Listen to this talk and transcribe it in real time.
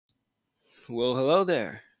Well, hello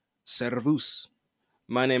there. Servus.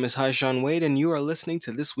 My name is Haishan Wade, and you are listening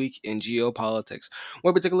to This Week in Geopolitics,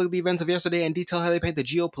 where we take a look at the events of yesterday and detail how they paint the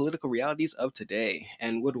geopolitical realities of today.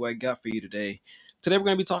 And what do I got for you today? Today we're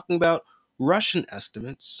going to be talking about Russian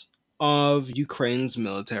estimates of Ukraine's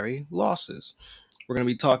military losses. We're going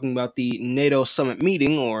to be talking about the NATO Summit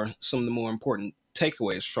meeting, or some of the more important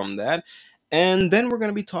takeaways from that. And then we're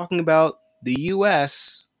going to be talking about the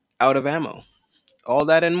U.S. out of ammo. All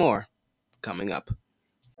that and more coming up.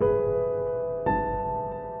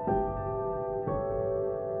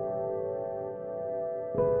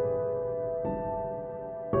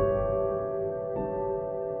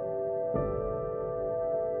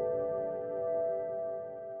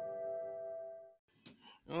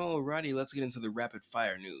 Alrighty, let's get into the rapid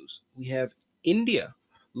fire news. We have India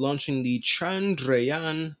launching the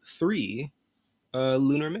Chandrayaan 3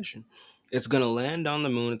 lunar mission. It's going to land on the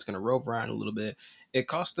moon, it's going to rove around a little bit. It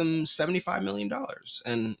cost them $75 million,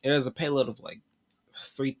 and it has a payload of like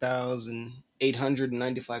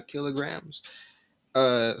 3,895 kilograms.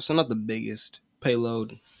 So, not the biggest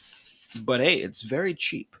payload, but hey, it's very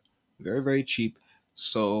cheap. Very, very cheap.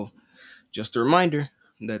 So, just a reminder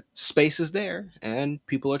that space is there and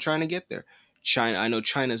people are trying to get there. China, I know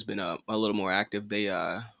China's been a little more active. They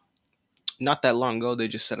not that long ago they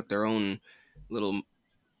just set up their own little.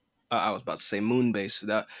 I was about to say moon base.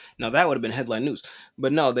 That would have been headline news,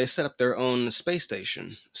 but no, they set up their own space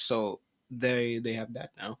station. So they have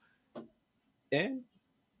that now. And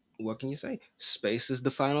what can you say? Space is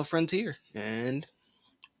the final frontier, and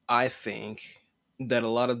I think that a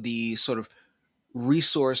lot of the sort of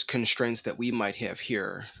resource constraints that we might have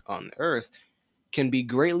here on Earth can be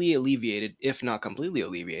greatly alleviated, if not completely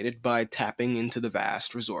alleviated, by tapping into the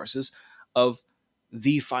vast resources of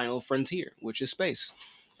the final frontier, which is space.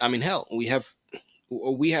 I mean, hell, we have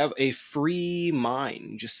a free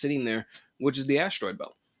mine just sitting there, which is the asteroid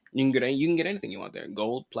belt. You can get anything you want there: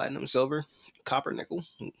 gold, platinum, silver, copper, nickel,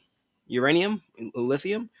 uranium,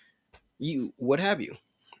 lithium, you what have you.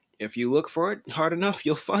 If you look for it hard enough,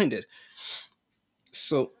 you'll find it.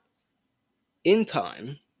 So, in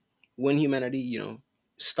time, when humanity,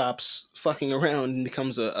 stops fucking around and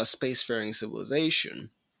becomes a spacefaring civilization,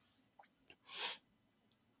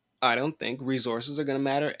 I don't think resources are going to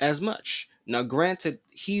matter as much. Now, granted,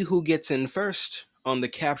 he who gets in first on the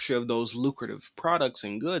capture of those lucrative uh, products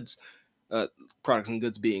and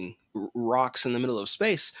goods being rocks in the middle of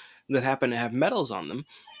space that happen to have metals on them,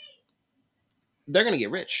 they're going to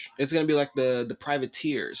get rich. It's going to be like the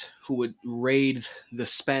privateers who would raid the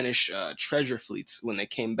Spanish treasure fleets when they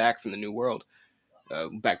came back from the New World,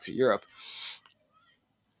 back to Europe.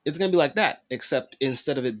 It's going to be like that, except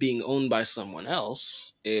instead of it being owned by someone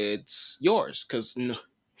else, it's yours. Because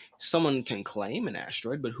someone can claim an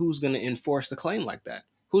asteroid, but who's going to enforce the claim like that?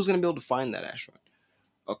 Who's going to be able to find that asteroid?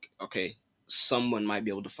 Okay, someone might be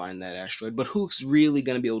able to find that asteroid, but who's really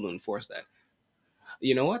going to be able to enforce that?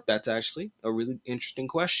 You know what? That's actually a really interesting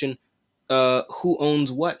question. Who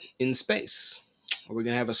owns what in space? Are we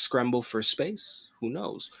going to have a scramble for space? Who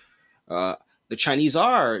knows? Uh, the Chinese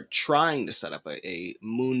are trying to set up a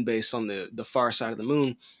moon base on the far side of the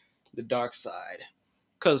moon, the dark side.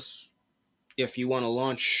 Because if you want to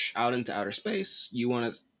launch out into outer space,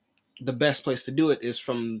 the best place to do it is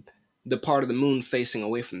from the part of the moon facing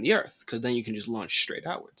away from the Earth, because then you can just launch straight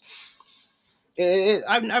outwards.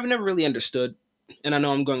 I've never really understood, and I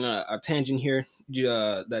know I'm going on a tangent here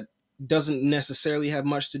that doesn't necessarily have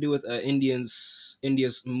much to do with India's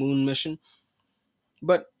moon mission,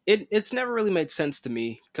 but it's never really made sense to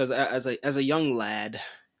me because as a young lad,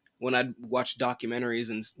 when I'd watch documentaries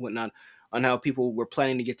and whatnot on how people were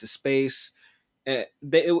planning to get to space,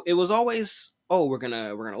 it was always, oh, we're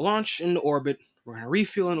gonna launch into orbit, we're gonna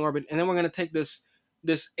refuel in orbit, and then we're gonna take this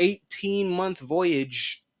 18-month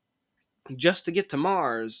voyage just to get to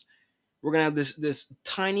Mars. We're gonna have this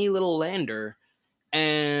tiny little lander,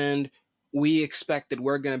 and we expect that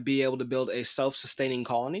we're gonna be able to build a self-sustaining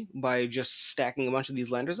colony by just stacking a bunch of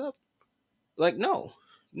these landers up. Like, no,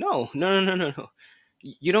 no, no, no, no, no, no.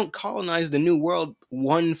 You don't colonize the new world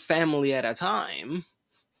one family at a time,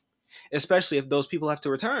 especially if those people have to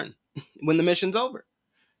return when the mission's over.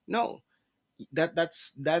 No,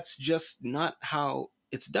 that's just not how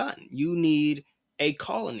it's done. You need a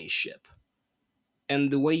colony ship,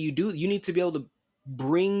 and the way you need to be able to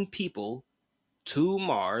bring people to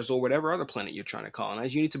Mars or whatever other planet you're trying to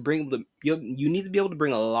colonize. You need to be able to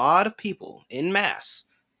bring a lot of people in mass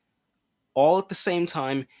all at the same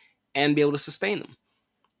time and be able to sustain them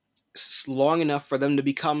long enough for them to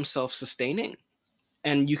become self-sustaining.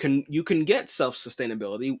 And you can get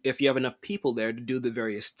self-sustainability if you have enough people there to do the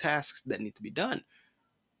various tasks that need to be done.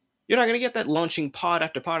 You're not going to get that launching pod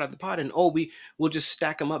after pod after pod, and we'll just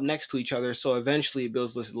stack them up next to each other. So eventually it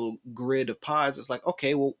builds this little grid of pods. It's like,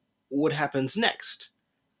 okay, well, what happens next?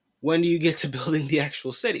 When do you get to building the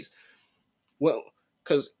actual cities? Well,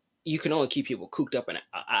 because you can only keep people cooped up in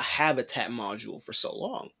a habitat module for so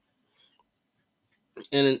long.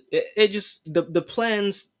 And it just the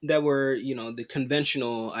plans that were, the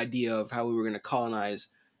conventional idea of how we were going to colonize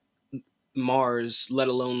Mars, let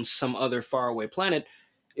alone some other faraway planet,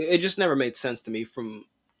 it just never made sense to me from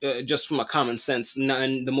just from a common sense.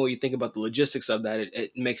 And the more you think about the logistics of that,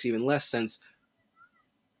 it makes even less sense.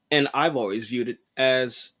 And I've always viewed it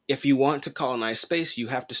as, if you want to colonize space, you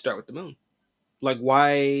have to start with the moon. Like,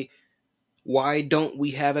 why don't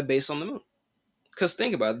we have a base on the moon? Because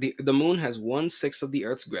think about it, the moon has 1/6 of the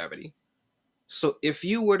Earth's gravity. So if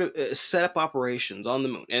you were to set up operations on the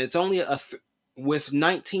moon, and it's only with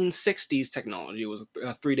 1960s technology, it was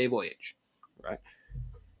a 3-day voyage, right?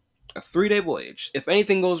 A 3-day voyage. If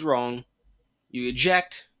anything goes wrong, you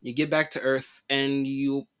eject, you get back to Earth, and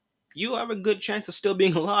you have a good chance of still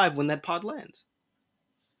being alive when that pod lands.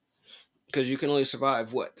 Because you can only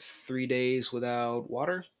survive, what, 3 days without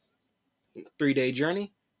water? 3-day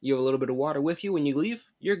journey. You have a little bit of water with you when you leave.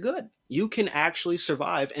 You're good. You can actually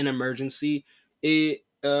survive an emergency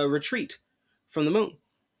retreat from the moon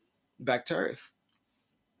back to Earth.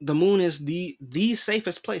 The moon is the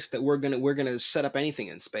safest place that we're gonna set up anything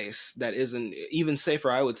in space that isn't even safer,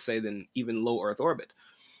 I would say, than even low Earth orbit,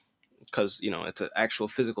 because it's an actual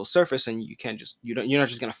physical surface, and you can't just you're not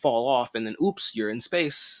just gonna fall off and then oops, you're in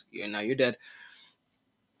space, now you're dead.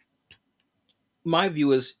 My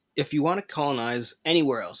view is, if you want to colonize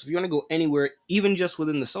anywhere else, if you want to go anywhere, even just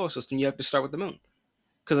within the solar system, you have to start with the moon.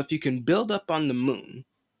 Because if you can build up on the moon,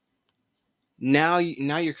 now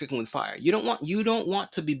you're cooking with fire. You don't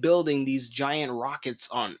want to be building these giant rockets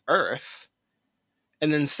on Earth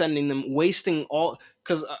and then sending them, wasting all,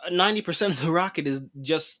 because 90% of the rocket is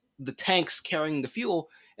just the tanks carrying the fuel,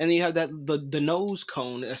 and then you have that the nose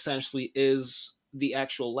cone essentially is the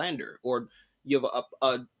actual lander, or you have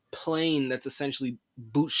a plane that's essentially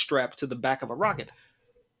bootstrapped to the back of a rocket.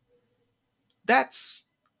 That's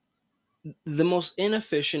the most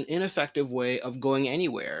inefficient, ineffective way of going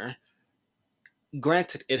anywhere.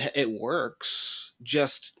 Granted, it works,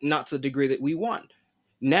 just not to the degree that we want.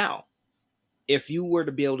 Now, if you were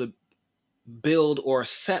to be able to build or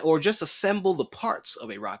just assemble the parts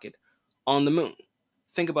of a rocket on the moon,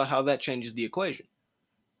 think about how that changes the equation.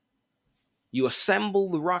 You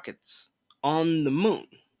assemble the rockets on the moon,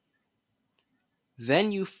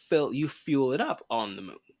 then you fuel it up on the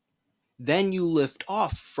moon, then you lift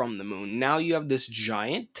off from the moon. Now you have this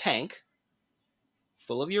giant tank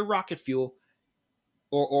full of your rocket fuel,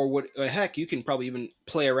 or what, heck, you can probably even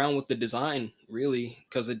play around with the design, really,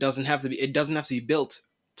 because it doesn't have to be built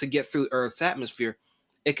to get through Earth's atmosphere.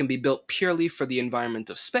 It can be built purely for the environment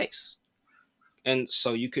of space. And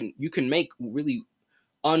so you can make really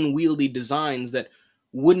unwieldy designs that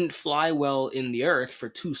wouldn't fly well in the Earth for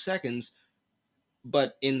 2 seconds,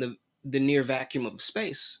 but in the near vacuum of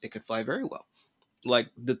space, it could fly very well. Like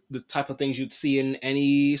the type of things you'd see in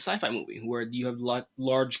any sci-fi movie, where you have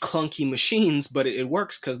large clunky machines, but it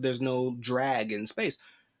works because there's no drag in space.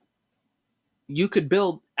 You could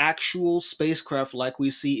build actual spacecraft like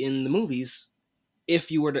we see in the movies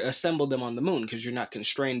if you were to assemble them on the moon, because you're not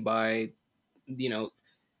constrained by you know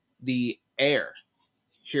the air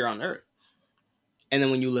here on Earth. And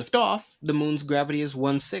then when you lift off, the moon's gravity is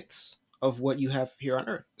 1/6 of what you have here on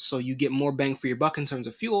Earth. So you get more bang for your buck in terms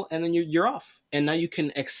of fuel, and then you're off. And now you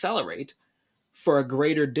can accelerate for a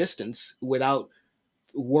greater distance without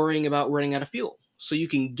worrying about running out of fuel. So you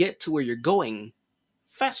can get to where you're going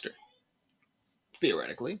faster,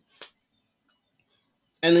 theoretically.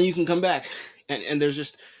 And then you can come back, and there's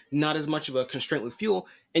just not as much of a constraint with fuel.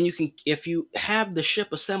 And you can, if you have the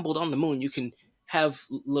ship assembled on the moon, you can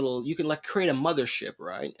like create a mothership,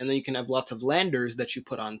 right? And then you can have lots of landers that you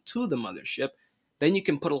put onto the mothership. Then you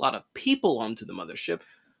can put a lot of people onto the mothership.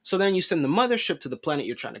 So then you send the mothership to the planet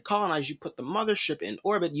you're trying to colonize, you put the mothership in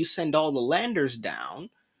orbit, you send all the landers down,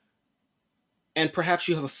 and perhaps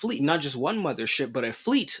you have a fleet, not just one mothership, but a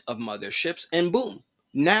fleet of motherships, and boom,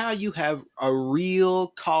 now you have a real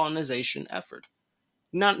colonization effort.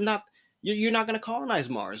 Not you're not going to colonize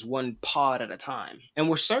Mars one pod at a time, and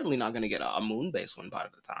we're certainly not going to get a moon base one pod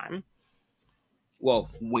at a time. Well,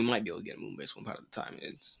 we might be able to get a moon base one pod at a time.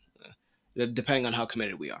 It's depending on how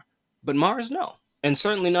committed we are. But Mars, no, and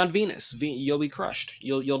certainly not Venus. You'll be crushed.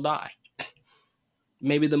 You'll die.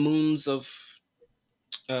 Maybe the moons of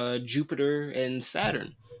Jupiter and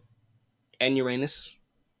Saturn and Uranus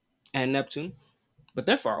and Neptune, but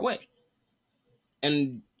they're far away.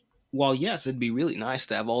 And while yes, it'd be really nice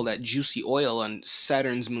to have all that juicy oil on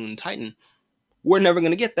Saturn's moon Titan, we're never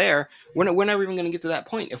going to get there. We're never even going to get to that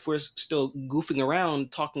point if we're still goofing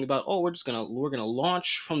around talking about, oh, we're gonna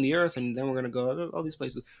launch from the Earth and then we're gonna go all these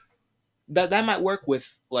places. That might work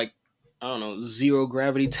with, like, I don't know, zero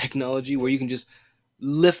gravity technology where you can just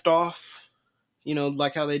lift off,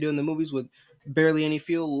 like how they do in the movies with barely any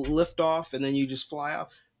fuel, lift off and then you just fly off.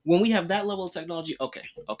 When we have that level of technology,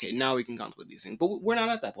 okay, now we can contemplate these things. But we're not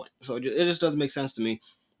at that point, so it just doesn't make sense to me.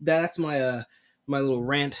 That's my little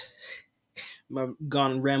rant. I've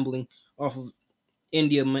gone rambling off of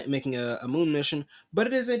India making a moon mission, but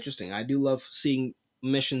it is interesting. I do love seeing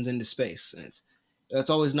missions into space, and it's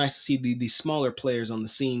always nice to see the smaller players on the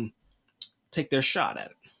scene take their shot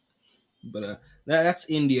at it. But that's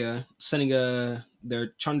India sending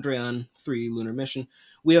their Chandrayaan 3 lunar mission.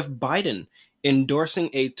 We have Biden endorsing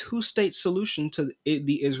a two-state solution to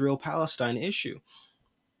the Israel-Palestine issue.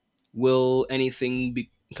 Will anything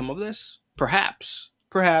come of this? Perhaps.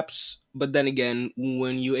 But then again,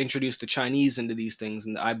 when you introduce the Chinese into these things,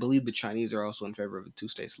 and I believe the Chinese are also in favor of a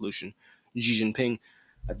two-state solution. Xi Jinping,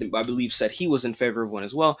 I believe, said he was in favor of one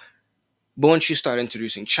as well. But once you start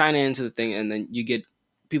introducing China into the thing, and then you get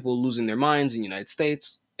people losing their minds in the United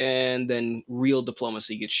States, and then real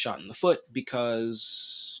diplomacy gets shot in the foot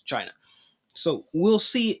because China. So we'll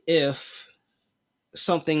see if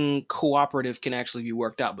something cooperative can actually be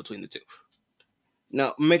worked out between the two.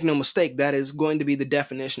 Now, make no mistake, that is going to be the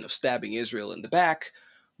definition of stabbing Israel in the back,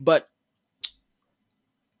 but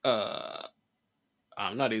uh,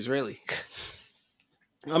 I'm not Israeli.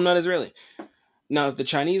 I'm not Israeli. Now, if the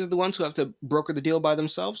Chinese are the ones who have to broker the deal by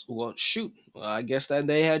themselves, well, shoot. Well, I guess that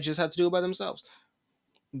they had just had to do it by themselves.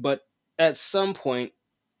 But at some point,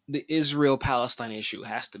 the Israel-Palestine issue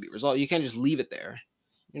has to be resolved. You can't just leave it there.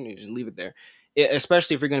 You can just leave it there,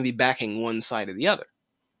 especially if you're going to be backing one side or the other.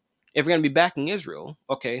 If you're going to be backing Israel,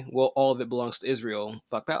 okay, well, all of it belongs to Israel.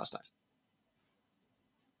 Fuck Palestine.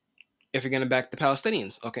 If you're going to back the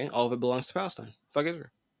Palestinians, okay, all of it belongs to Palestine. Fuck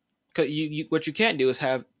Israel. Because what you can't do is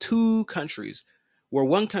have two countries where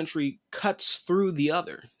one country cuts through the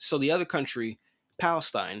other. So the other country,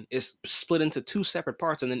 Palestine, is split into two separate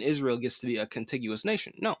parts, and then Israel gets to be a contiguous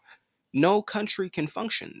nation. No country can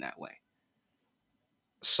function that way.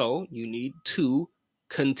 So you need two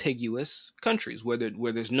contiguous countries where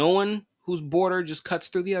there's no one whose border just cuts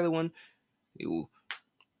through the other one. You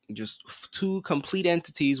just two complete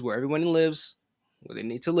entities where everyone lives, where they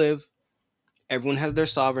need to live. Everyone has their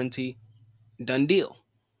sovereignty. Done deal,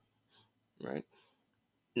 right?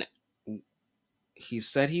 Now, he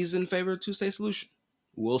said he's in favor of two-state solution.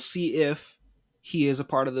 We'll see if he is a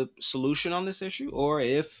part of the solution on this issue, or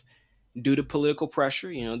if, due to political pressure,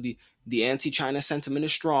 the anti-China sentiment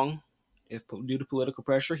is strong. If due to political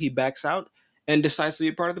pressure he backs out and decides to be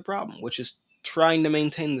a part of the problem, which is trying to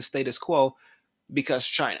maintain the status quo because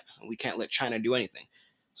China. We can't let China do anything.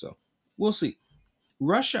 So we'll see.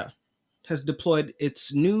 Russia has deployed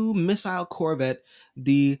its new missile corvette,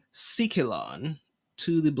 the Sikilon,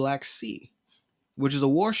 to the Black Sea, which is a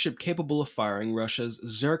warship capable of firing Russia's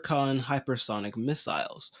Zircon hypersonic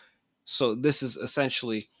missiles. So this is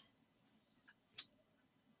essentially,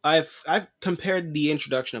 I've compared the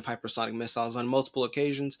introduction of hypersonic missiles on multiple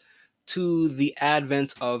occasions to the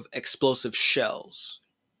advent of explosive shells.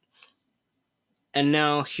 And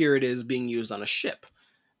now here it is being used on a ship.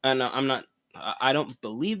 And I don't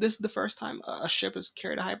believe this is the first time a ship has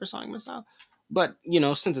carried a hypersonic missile. But,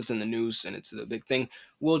 since it's in the news and it's the big thing,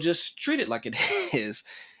 we'll just treat it like it is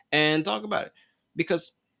and talk about it.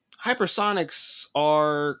 Because hypersonics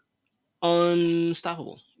are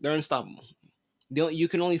unstoppable. They're unstoppable. You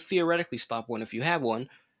can only theoretically stop one if you have one,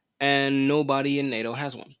 and nobody in NATO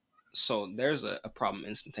has one. So there's a problem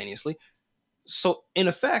instantaneously. So, in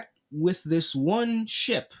effect, with this one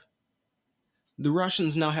ship, the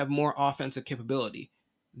Russians now have more offensive capability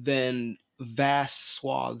than vast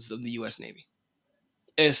swaths of the US Navy,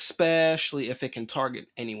 especially if it can target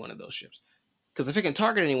any one of those ships. Because if it can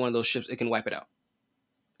target any one of those ships, it can wipe it out.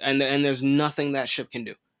 And there's nothing that ship can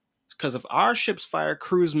do. Because if our ships fire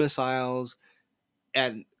cruise missiles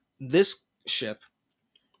at this ship,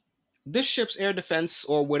 this ship's air defense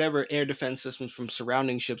or whatever air defense systems from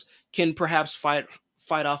surrounding ships can perhaps fight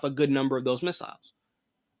off a good number of those missiles,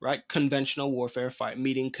 right? Conventional warfare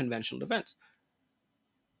meeting conventional defense.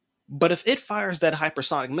 But if it fires that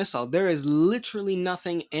hypersonic missile, there is literally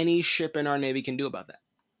nothing any ship in our Navy can do about that.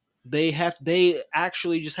 They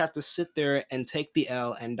actually just have to sit there and take the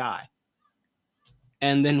L and die.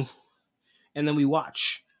 And then we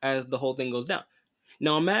watch as the whole thing goes down.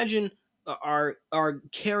 Now imagine our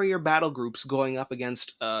carrier battle groups going up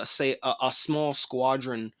against say a small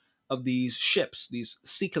squadron of these ships, these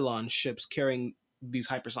Cyclone ships carrying these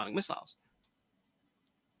hypersonic missiles.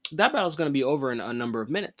 That battle's going to be over in a number of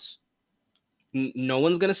minutes. No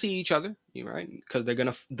one's going to see each other, right? Because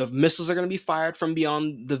the missiles are going to be fired from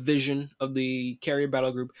beyond the vision of the carrier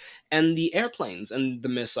battle group, and the airplanes and the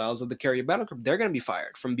missiles of the carrier battle group, they're going to be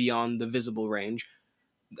fired from beyond the visible range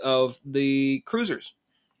of the cruisers,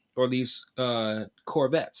 or these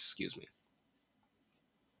corvettes, excuse me.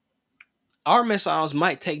 Our missiles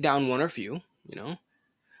might take down one or few,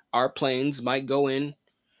 our planes might go in,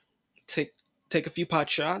 take a few pot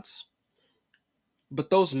shots, but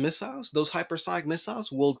those missiles, those hypersonic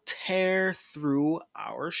missiles, will tear through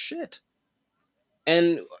our shit.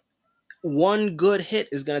 And one good hit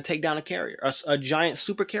is going to take down a carrier, a giant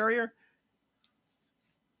super carrier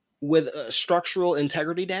with structural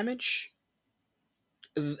integrity damage.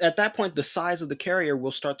 At that point, the size of the carrier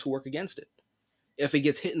will start to work against it if it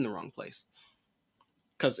gets hit in the wrong place.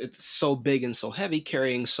 Because it's so big and so heavy,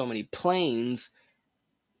 carrying so many planes,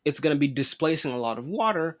 it's going to be displacing a lot of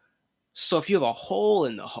water. So if you have a hole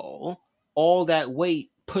in the hull, all that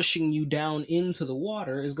weight pushing you down into the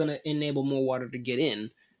water is going to enable more water to get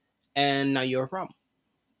in. And now you have a problem.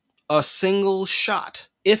 A single shot,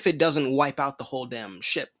 if it doesn't wipe out the whole damn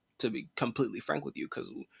ship, to be completely frank with you,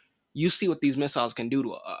 because you see what these missiles can do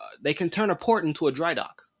to they can turn a port into a dry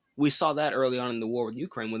dock. We saw that early on in the war with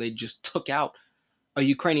Ukraine, when they just took out a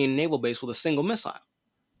Ukrainian naval base with a single missile.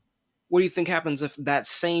 What do you think happens if that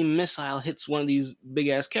same missile hits one of these big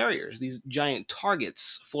ass carriers, these giant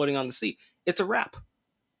targets floating on the sea? It's a wrap.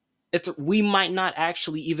 We might not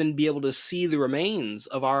actually even be able to see the remains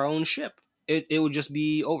of our own ship. It would just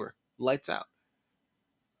be over, lights out.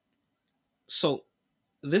 So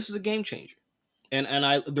this is a game changer.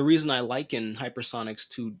 And the reason I liken hypersonics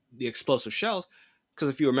to the explosive shells, because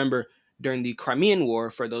if you remember during the Crimean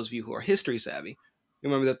War, for those of you who are history savvy, you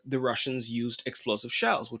remember that the Russians used explosive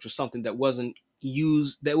shells, which was something that wasn't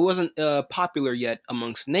popular yet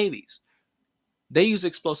amongst navies. They used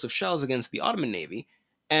explosive shells against the Ottoman Navy,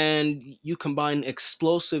 and you combine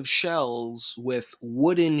explosive shells with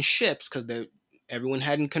wooden ships, because everyone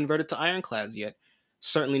hadn't converted to ironclads yet.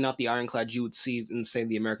 Certainly not the ironclads you would see in, say,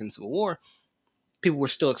 the American Civil War. People were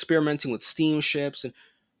still experimenting with steamships,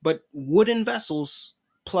 but wooden vessels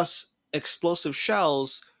plus explosive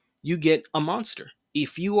shells, you get a monster.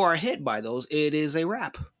 If you are hit by those, it is a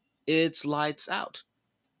wrap. It's lights out.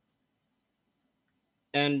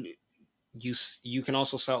 And you can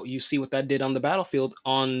also you see what that did on the battlefield,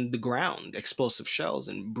 on the ground, explosive shells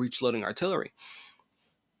and breech loading artillery.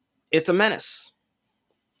 It's a menace.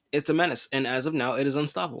 It's a menace, and as of now, it is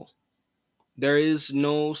unstoppable. There is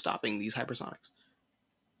no stopping these hypersonics.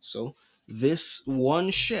 So this one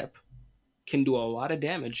ship can do a lot of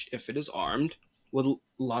damage if it is armed with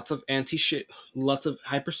lots of lots of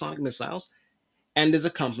hypersonic missiles, and is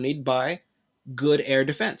accompanied by good air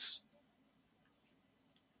defense.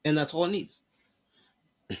 And that's all it needs.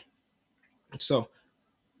 So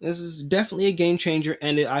this is definitely a game changer,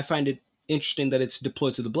 and I find it interesting that it's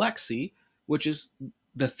deployed to the Black Sea, which is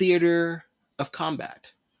the theater of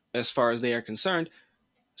combat as far as they are concerned.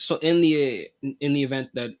 So in the event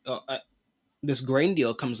that this grain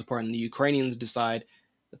deal comes apart and the Ukrainians decide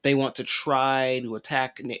that they want to try to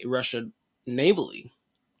attack Russia navally,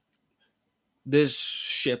 this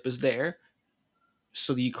ship is there.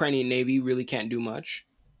 So the Ukrainian Navy really can't do much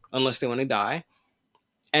unless they want to die.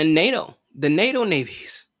 And the NATO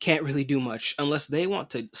navies can't really do much unless they want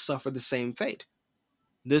to suffer the same fate.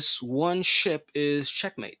 This one ship is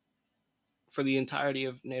checkmate for the entirety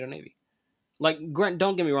of NATO Navy. Like, Grant,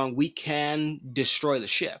 don't get me wrong, we can destroy the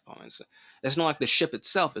ship. I mean, it's not like the ship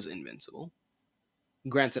itself is invincible.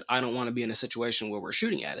 Granted, I don't want to be in a situation where we're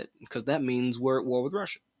shooting at it, because that means we're at war with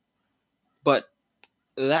Russia. But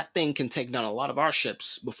that thing can take down a lot of our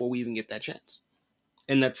ships before we even get that chance.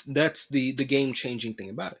 And that's the game-changing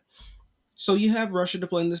thing about it. So you have Russia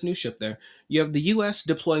deploying this new ship there. You have the U.S.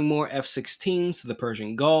 deploying more F-16s to the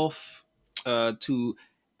Persian Gulf to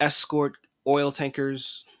escort oil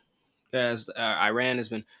tankers, as Iran has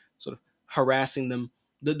been sort of harassing them.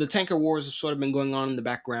 The tanker wars have sort of been going on in the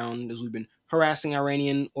background as we've been harassing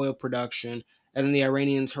Iranian oil production, and then the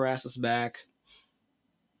Iranians harass us back.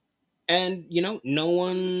 And, no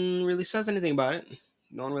one really says anything about it.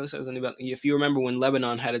 No one really says anything about it. If you remember when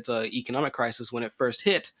Lebanon had its economic crisis, when it first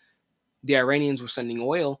hit, the Iranians were sending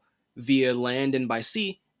oil via land and by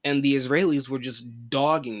sea, and the Israelis were just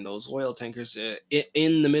dogging those oil tankers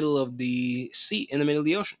in the middle of the sea, in the middle of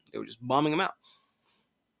the ocean. They were just bombing them out.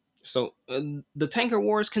 So the tanker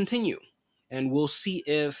wars continue, and we'll see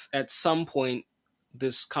if at some point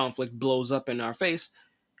this conflict blows up in our face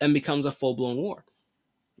and becomes a full-blown war.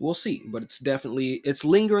 We'll see, but it's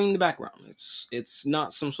lingering in the background. It's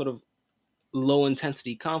not some sort of low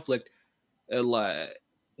intensity conflict.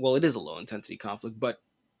 Well, it is a low intensity conflict, but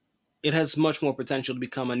it has much more potential to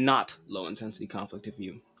become a not low intensity conflict, if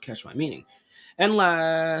you catch my meaning. And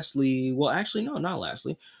lastly, well, actually, no, not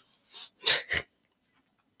lastly.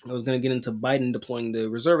 I was going to get into Biden deploying the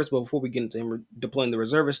reservists, but before we get into him deploying the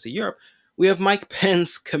reservists to Europe, we have Mike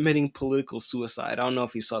Pence committing political suicide. I don't know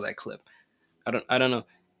if you saw that clip. I don't know.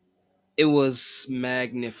 It was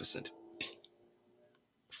magnificent.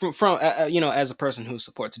 As a person who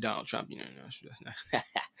supports Donald Trump, I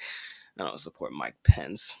don't support Mike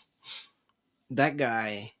Pence. That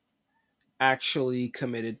guy actually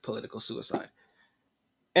committed political suicide.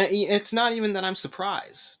 And it's not even that I'm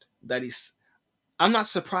surprised that he's. I'm not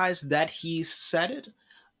surprised that he said it.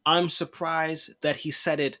 I'm surprised that he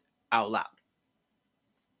said it out loud.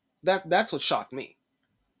 That's what shocked me.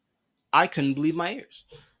 I couldn't believe my ears.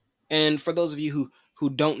 And for those of you who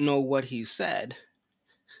don't know what he said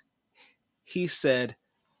he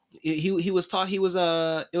was taught he was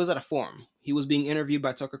it was at a forum. He was being interviewed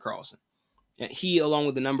by Tucker Carlson. And he, along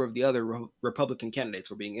with a number of the other Republican candidates,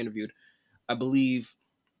 were being interviewed. I believe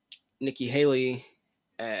Nikki Haley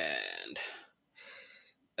and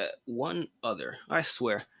one other. I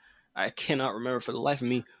swear, I cannot remember for the life of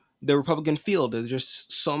me. The Republican field, there's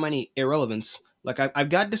just so many irrelevance. Like I've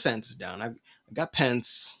got DeSantis down. I got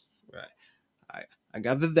Pence. Right. I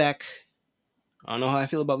got Vivek. I don't know how I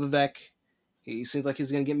feel about Vivek. He seems like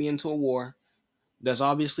he's gonna get me into a war. There's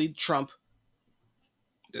obviously Trump.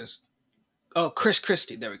 There's Chris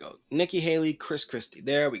Christie. There we go. Nikki Haley, Chris Christie.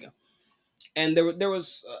 There we go. And there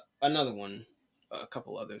was another one, a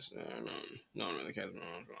couple others. No, the case.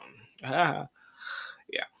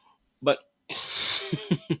 Yeah, but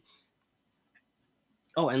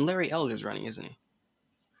oh, and Larry Elder's running, isn't he?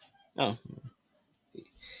 Oh,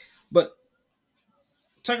 but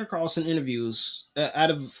Tucker Carlson interviews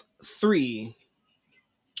out of three,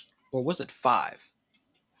 or was it five?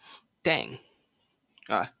 Dang,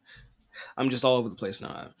 uh, I'm just all over the place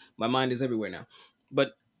now. My mind is everywhere now.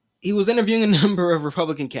 But he was interviewing a number of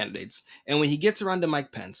Republican candidates, and when he gets around to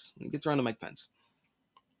Mike Pence,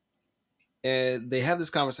 they have this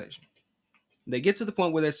conversation. They get to the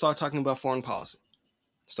point where they start talking about foreign policy,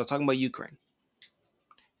 start talking about Ukraine.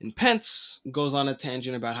 And Pence goes on a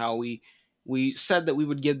tangent about how we said that we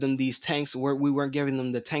would give them these tanks. We weren't giving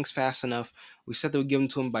them the tanks fast enough. We said that we'd give them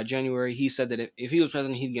to him by January. He said that if he was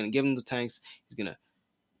president, he's going to give them the tanks. He's going to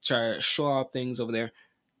try to shore up things over there.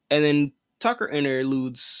 And then Tucker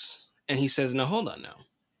interludes, and he says, "No, hold on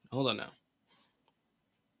now.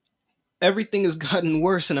 Everything has gotten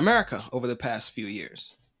worse in America over the past few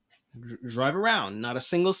years. Drive around. Not a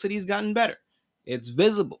single city's gotten better. It's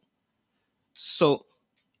visible. So,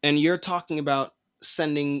 and you're talking about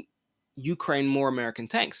sending Ukraine more American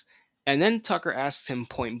tanks." And then Tucker asks him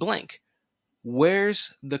point blank,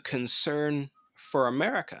 "Where's the concern for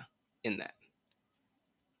America in that?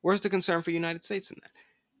 Where's the concern for the United States in that?"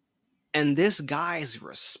 And this guy's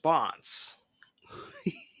response,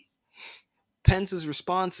 Pence's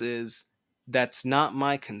response is, "That's not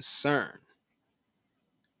my concern."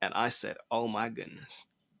 And I said, oh my goodness.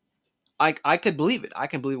 I could believe it. I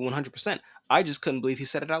can believe it 100%. I just couldn't believe he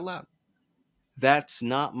said it out loud. That's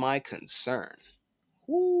not my concern.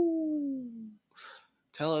 Woo.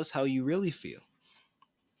 Tell us how you really feel.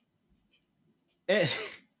 It,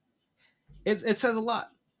 it says a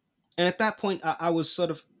lot. And at that point, I was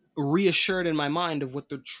sort of reassured in my mind of what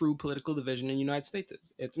the true political division in the United States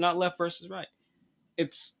is. It's not left versus right.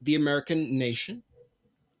 It's the American nation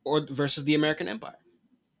or versus the American empire.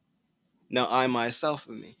 Now, I myself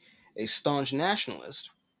am a staunch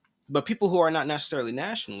nationalist, but people who are not necessarily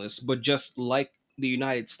nationalists, but just like the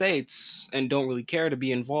United States and don't really care to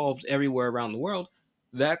be involved everywhere around the world,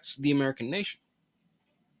 that's the American nation.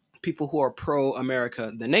 People who are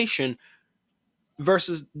pro-America, the nation,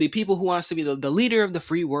 versus the people who wants to be the leader of the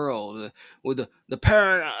free world, with the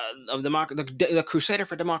parent of democracy, the crusader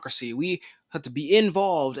for democracy. We have to be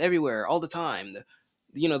involved everywhere, all the time.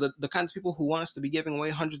 The kinds of people who want us to be giving away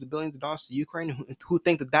hundreds of billions of dollars to Ukraine, who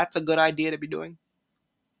think that that's a good idea to be doing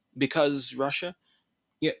because Russia.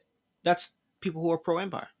 Yeah, that's people who are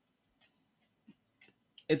pro-empire.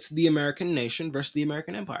 It's the American nation versus the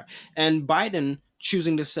American empire. And Biden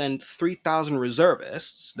choosing to send 3,000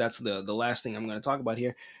 reservists, that's the last thing I'm going to talk about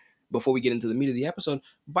here before we get into the meat of the episode.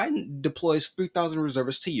 Biden deploys 3,000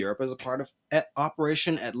 reservists to Europe as a part of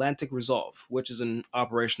Operation Atlantic Resolve, which is an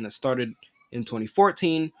operation that started in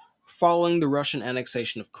 2014 following the Russian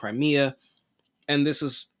annexation of Crimea. And this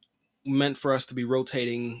is meant for us to be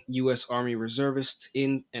rotating U.S. Army reservists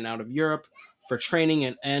in and out of Europe for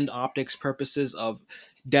training and optics purposes of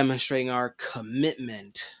demonstrating our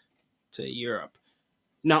commitment to Europe.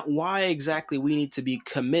 Now, why exactly we need to be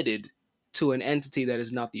committed to an entity that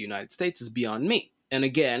is not the United States is beyond me. And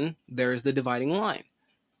again, there is the dividing line: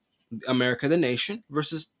 America, the nation,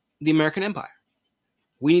 versus the American empire.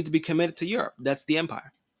 We need to be committed to Europe. That's the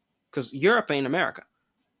empire. Because Europe ain't America.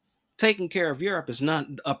 Taking care of Europe is not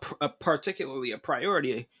a particularly a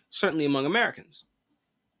priority, certainly among Americans.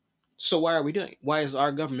 So why are we doing it? Why is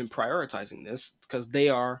our government prioritizing this? Because they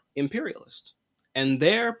are imperialist. And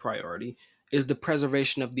their priority is the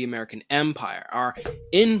preservation of the American empire, our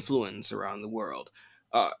influence around the world,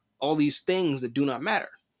 all these things that do not matter,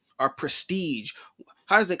 our prestige.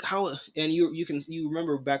 How does it? How and you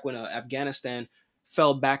remember back when Afghanistan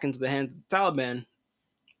fell back into the hands of the Taliban,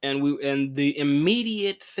 and the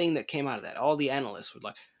immediate thing that came out of that, all the analysts were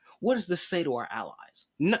like, what does this say to our allies?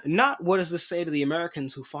 Not what does this say to the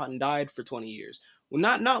Americans who fought and died for 20 years. Well,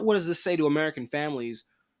 not what does this say to American families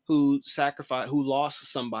who sacrificed, who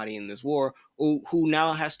lost somebody in this war, or who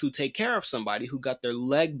now has to take care of somebody who got their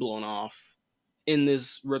leg blown off in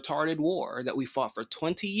this retarded war that we fought for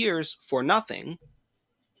 20 years for nothing,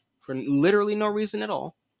 for literally no reason at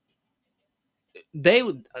all. They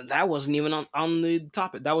That wasn't even on the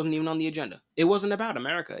topic. That wasn't even on the agenda. It wasn't about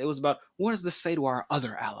America. It was about, what does this say to our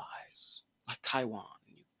other allies like Taiwan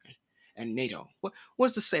and NATO? What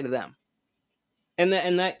does this say to them? And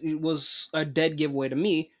that was a dead giveaway to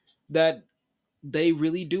me that they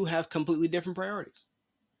really do have completely different priorities,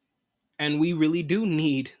 and we really do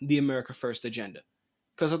need the America First agenda,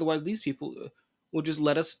 because otherwise these people will just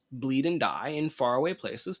let us bleed and die in faraway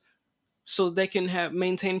places so they can have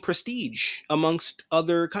maintain prestige amongst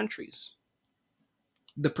other countries.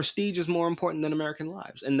 The prestige is more important than American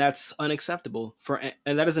lives, and that's unacceptable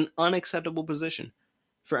and that is an unacceptable position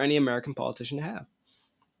for any American politician to have.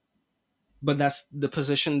 But that's the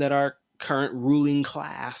position that our current ruling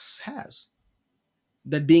class has.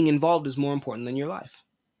 That being involved is more important than your life.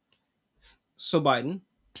 So Biden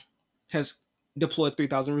has deployed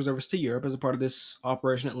 3,000 reservists to Europe as a part of this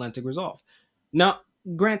Operation Atlantic Resolve. Now,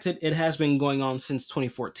 granted, it has been going on since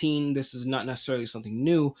 2014. This is not necessarily something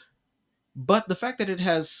new, but the fact that it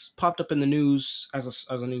has popped up in the news as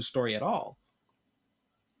a news story at all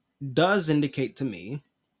does indicate to me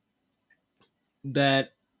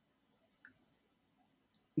that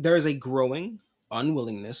there is a growing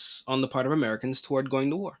unwillingness on the part of Americans toward going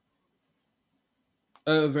to war.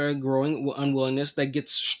 A very growing unwillingness that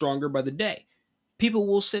gets stronger by the day. People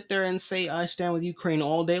will sit there and say, I stand with Ukraine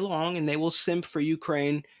all day long, and they will simp for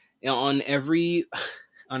Ukraine on every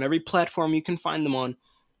platform you can find them on.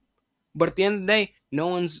 But at the end of the day, no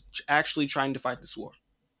one's actually trying to fight this war.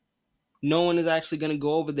 No one is actually going to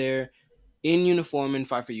go over there in uniform and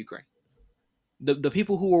fight for Ukraine. The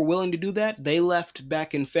people who were willing to do that, they left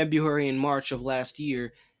back in February and March of last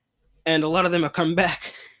year, and a lot of them have come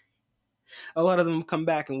back. A lot of them have come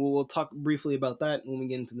back, and we'll talk briefly about that when we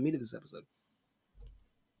get into the meat of this episode.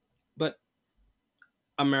 But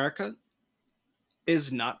America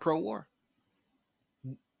is not pro-war.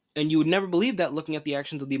 And you would never believe that looking at the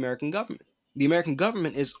actions of the American government. The American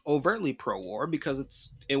government is overtly pro-war because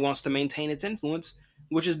it wants to maintain its influence,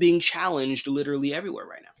 which is being challenged literally everywhere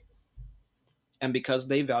right now. And because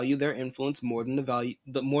they value their influence more than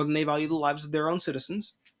more than they value the lives of their own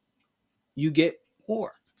citizens, you get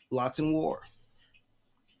war, lots in war.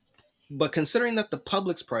 But considering that the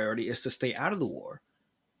public's priority is to stay out of the war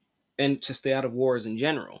and to stay out of wars in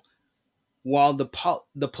general, while the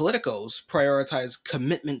politicos prioritize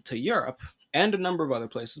commitment to Europe and a number of other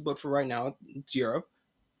places, but for right now it's Europe,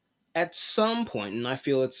 at some point, and I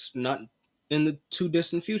feel it's not in the too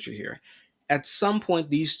distant future here, at some point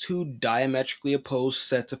these two diametrically opposed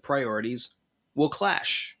sets of priorities will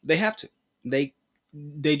clash. They have to. They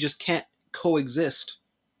just can't coexist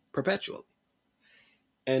perpetually.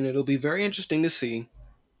 And it'll be very interesting to see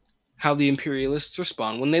how the imperialists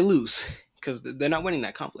respond when they lose, because they're not winning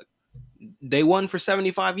that conflict. They won for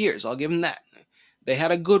 75 years. I'll give them that. They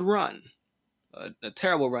had a good run. A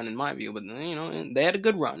terrible run in my view, but they had a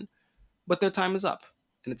good run. But their time is up.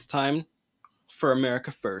 And it's time for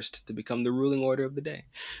America First to become the ruling order of the day.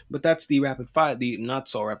 But that's the not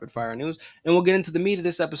so rapid fire news. And we'll get into the meat of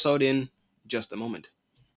this episode in just a moment.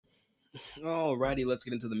 Alrighty, let's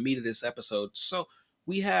get into the meat of this episode. So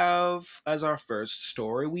we have, as our first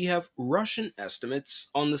story, we have Russian estimates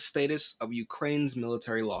on the status of Ukraine's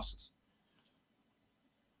military losses.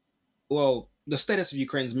 Well, the status of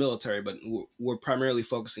Ukraine's military, but we're primarily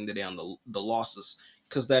focusing today on the losses,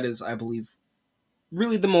 because that is, I believe,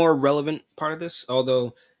 really the more relevant part of this,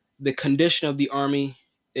 although the condition of the army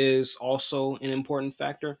is also an important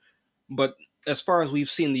factor. But as far as we've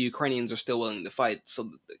seen, the Ukrainians are still willing to fight.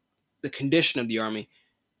 So the condition of the army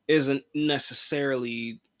isn't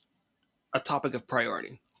necessarily a topic of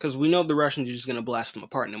priority, because we know the Russians are just going to blast them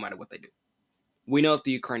apart no matter what they do. We know that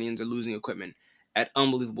the Ukrainians are losing equipment at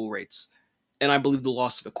unbelievable rates, and I believe the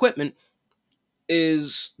loss of equipment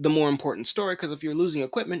is the more important story, because if you're losing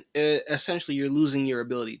equipment, essentially you're losing your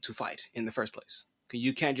ability to fight in the first place.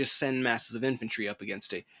 You can't just send masses of infantry up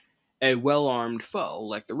against a well-armed foe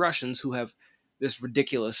like the Russians, who have this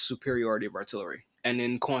ridiculous superiority of artillery and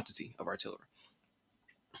in quantity of artillery.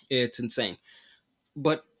 It's insane.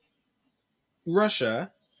 But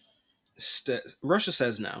Russia, Russia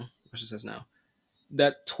says now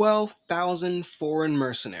that 12,000 foreign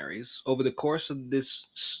mercenaries over the course of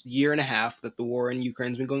this year and a half that the war in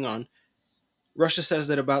Ukraine's been going on. Russia says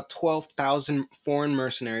that about 12,000 foreign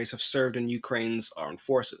mercenaries have served in Ukraine's armed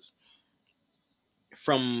forces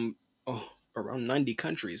from around 90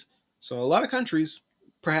 countries. So a lot of countries,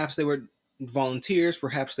 perhaps they were volunteers,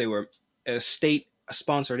 perhaps they were state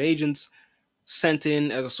sponsored agents sent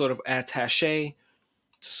in as a sort of attaché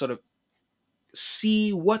to sort of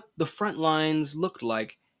see what the front lines looked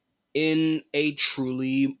like in a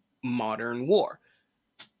truly modern war.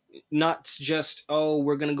 Not just, oh,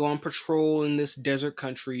 we're going to go on patrol in this desert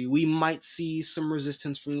country. We might see some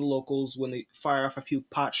resistance from the locals when they fire off a few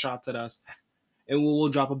pot shots at us, and we'll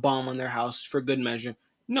drop a bomb on their house for good measure.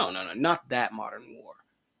 No, no, no, not that modern war.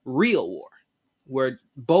 Real war, where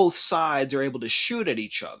both sides are able to shoot at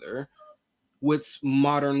each other with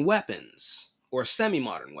modern weapons or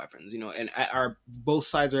semi-modern weapons, and are both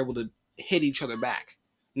sides are able to hit each other back,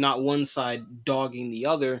 not one side dogging the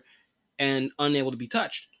other and unable to be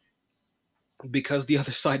touched because the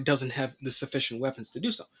other side doesn't have the sufficient weapons to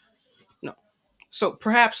do so. No. So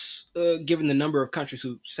perhaps, given the number of countries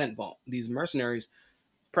who sent these mercenaries,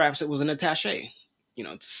 perhaps it was an attaché,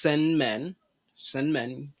 to send men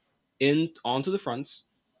in onto the fronts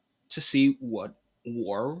to see what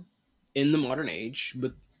war in the modern age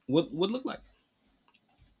would look like.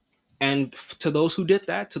 And to those who did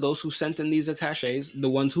that, to those who sent in these attachés, the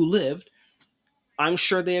ones who lived, I'm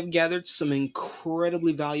sure they have gathered some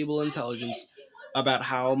incredibly valuable intelligence about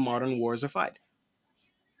how modern wars are fought.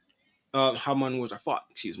 How modern wars are fought,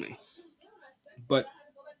 excuse me. But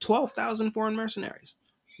 12,000 foreign mercenaries.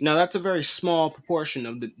 Now, that's a very small proportion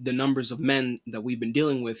of the numbers of men that we've been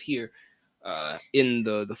dealing with here in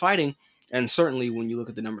the fighting, and certainly when you look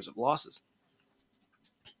at the numbers of losses.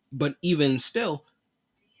 But even still,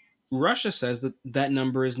 Russia says that that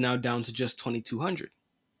number is now down to just 2,200,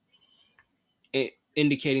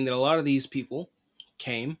 indicating that a lot of these people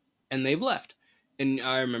came and they've left. And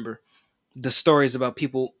I remember the stories about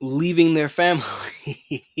people leaving their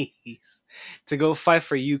families to go fight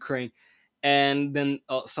for Ukraine, and then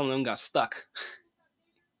some of them got stuck.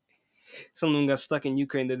 Some of them got stuck in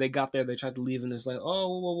Ukraine. That they got there, they tried to leave, and it's like, oh,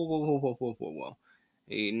 whoa, whoa, whoa, whoa, whoa, whoa, whoa.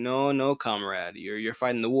 Hey, no, no, comrade, you're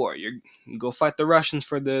fighting the war. You go fight the Russians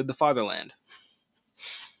for the fatherland.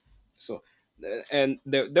 So, and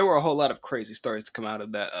there were a whole lot of crazy stories to come out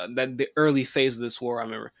of that the early phase of this war. I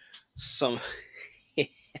remember some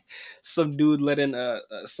some dude let in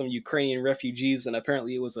some Ukrainian refugees, and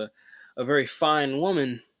apparently it was a very fine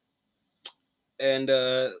woman. And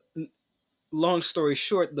long story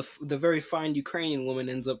short, the very fine Ukrainian woman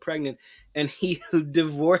ends up pregnant, and he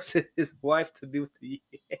divorces his wife to be with the.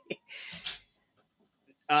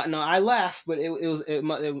 No, I laugh, but it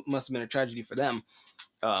must have been a tragedy for them.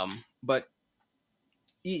 But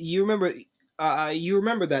you remember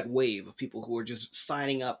that wave of people who were just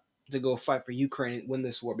signing up to go fight for Ukraine when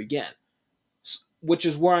this war began, which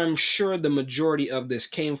is where I'm sure the majority of this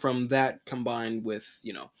came from. That combined with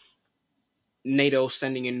NATO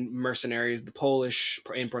sending in mercenaries, the Polish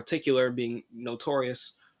in particular being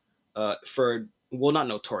notorious for, well, not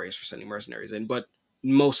notorious for sending mercenaries in, but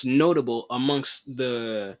most notable amongst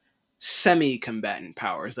the semi-combatant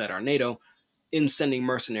powers that are NATO in sending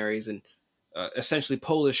mercenaries and essentially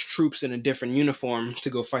Polish troops in a different uniform to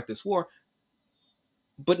go fight this war.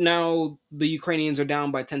 But now the Ukrainians are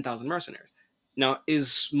down by 10,000 mercenaries. Now,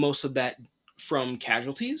 is most of that from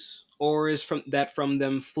casualties, or is from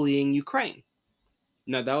them fleeing Ukraine?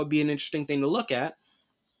 Now, that would be an interesting thing to look at.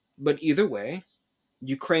 But either way,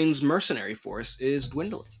 Ukraine's mercenary force is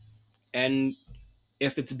dwindling. And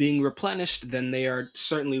if it's being replenished, then they are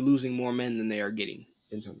certainly losing more men than they are getting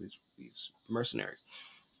in terms of these mercenaries.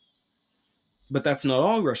 But that's not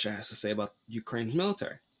all Russia has to say about Ukraine's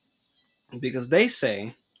military, because they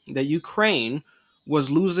say that Ukraine was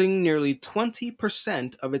losing nearly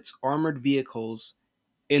 20% of its armored vehicles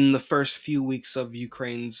in the first few weeks of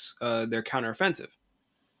Ukraine's their counteroffensive.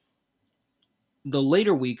 The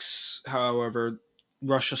later weeks, however,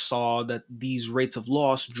 Russia saw that these rates of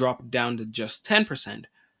loss dropped down to just 10%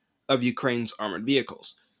 of Ukraine's armored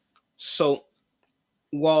vehicles. So,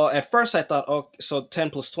 while at first I thought, oh, so 10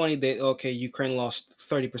 plus 20, Ukraine lost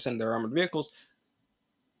 30% of their armored vehicles.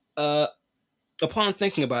 Uh, Upon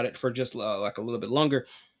thinking about it for just like a little bit longer,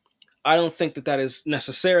 I don't think that that is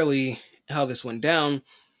necessarily how this went down.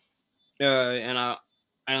 And I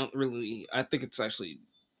don't really, I think it's actually,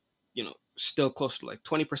 still close to like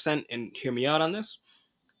 20%. And hear me out on this.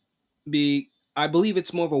 I believe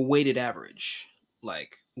it's more of a weighted average,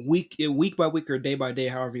 like week by week or day by day,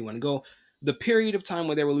 however you want to go. The period of time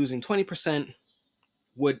where they were losing 20%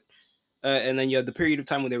 would, and then you have the period of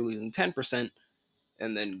time where they were losing 10%,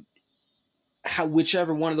 and then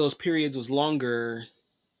whichever one of those periods was longer,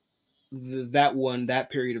 that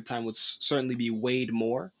period of time would certainly be weighed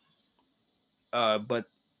more. But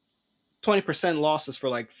 20% losses for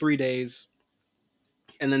like 3 days,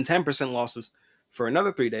 and then 10% losses for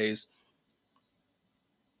another 3 days.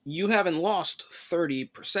 You haven't lost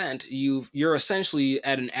 30%. You're essentially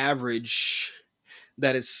at an average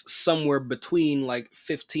that is somewhere between like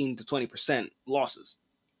 15 to 20% losses.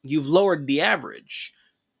 You've lowered the average,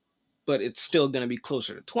 but it's still going to be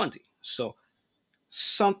closer to 20. So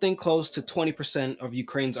something close to 20% of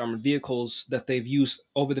Ukraine's armored vehicles that they've used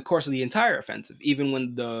over the course of the entire offensive, even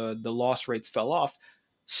when the loss rates fell off,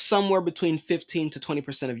 somewhere between 15 to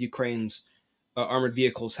 20% of Ukraine's armored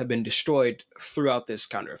vehicles have been destroyed throughout this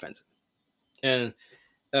counteroffensive. And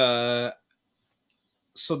uh,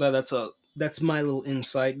 so that's my little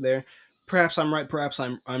insight there. Perhaps I'm right. Perhaps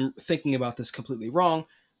I'm thinking about this completely wrong.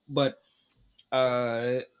 But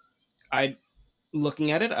uh, I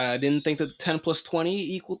looking at it, I didn't think that 10 plus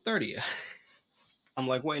 20 equaled 30. I'm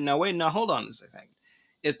like, wait now, hold on a second.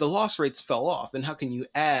 If the loss rates fell off, then how can you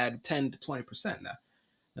add 10 to 20%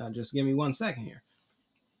 now? Just give me 1 second here.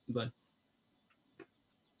 But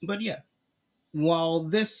yeah, while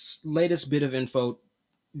this latest bit of info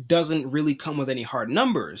doesn't really come with any hard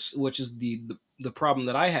numbers, which is the problem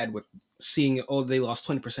that I had with seeing, oh, they lost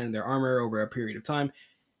 20% of their armor over a period of time,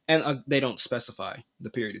 and they don't specify the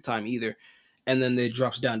period of time either, and then it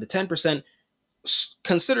drops down to 10%.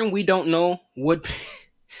 Considering we don't know what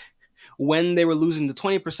when they were losing the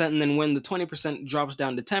 20%, and then when the 20% drops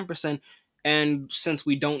down to 10%, and since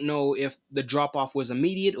we don't know if the drop off was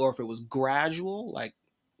immediate or if it was gradual, like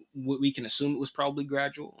we can assume it was probably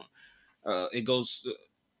gradual. It goes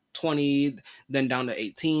 20, then down to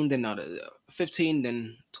 18, then down to 15,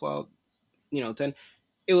 then 12, 10.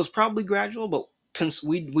 It was probably gradual, but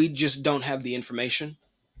we just don't have the information.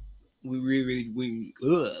 We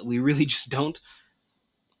really just don't.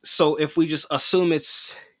 So if we just assume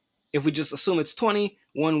it's 20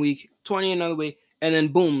 1 week, 20 another week, and then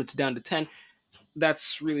boom, it's down to 10.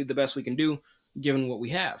 That's really the best we can do given what we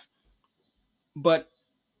have. But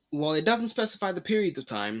while it doesn't specify the periods of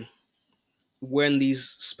time when these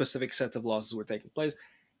specific sets of losses were taking place,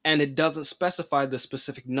 and it doesn't specify the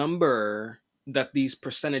specific number that these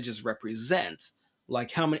percentages represent,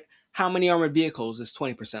 like how many armored vehicles is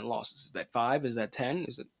 20% losses? Is that 5? Is that 10?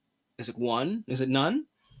 Is it 1? Is it none?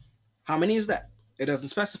 How many is that? It doesn't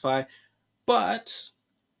specify, but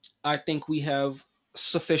I think we have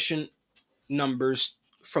sufficient numbers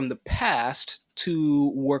from the past to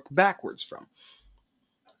work backwards from.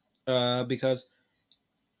 Because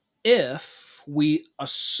if we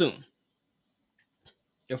assume,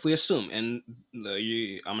 and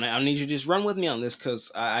I need you to just run with me on this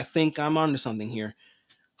because I think I'm onto something here.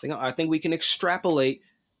 I think we can extrapolate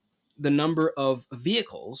the number of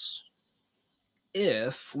vehicles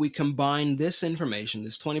if we combine this information,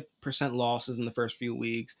 this 20% losses in the first few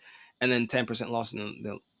weeks, and then 10% loss in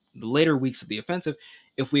the later weeks of the offensive.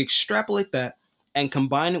 If we extrapolate that and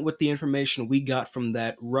combine it with the information we got from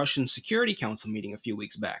that Russian Security Council meeting a few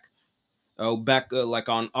weeks back, like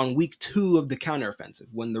on week 2 of the counteroffensive,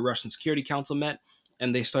 when the Russian Security Council met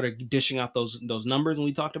and they started dishing out those numbers and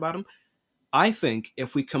we talked about them. I think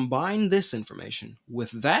if we combine this information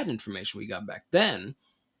with that information we got back then,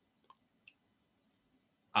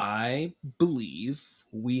 I believe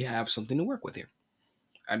we have something to work with here.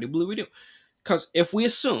 I do believe we do. Because if we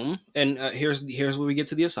assume, and here's where we get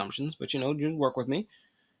to the assumptions, but just work with me.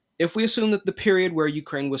 If we assume that the period where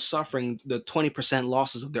Ukraine was suffering the 20%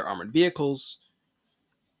 losses of their armored vehicles,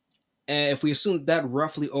 if we assume that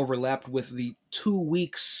roughly overlapped with the 2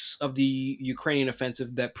 weeks of the Ukrainian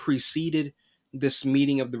offensive that preceded this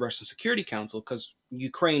meeting of the Russian Security Council, because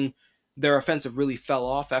Ukraine, their offensive really fell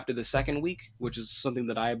off after the second week, which is something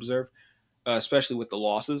that I observed, especially with the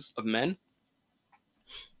losses of men.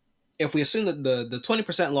 if we assume that the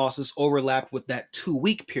 20% losses overlapped with that 2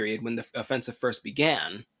 week period when the offensive first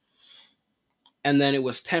began, and then it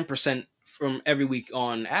was 10% from every week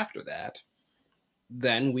on after that,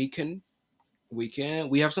 then we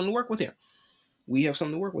have something to work with here. We have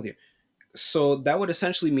something to work with here. So that would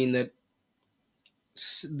essentially mean that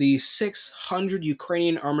the 600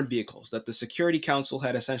 Ukrainian armored vehicles that the Security Council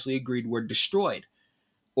had essentially agreed were destroyed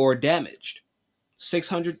or damaged,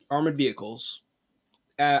 600 armored vehicles,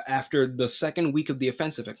 after the second week of the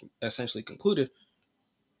offensive essentially concluded,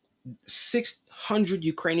 600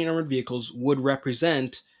 Ukrainian armored vehicles would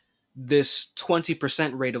represent this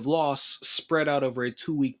 20% rate of loss spread out over a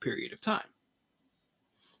 2 week period of time.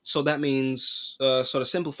 So that means, so to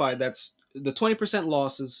simplify, that's the 20%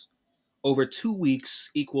 losses over 2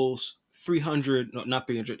 weeks equals 300, no, not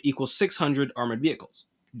 300, equals 600 armored vehicles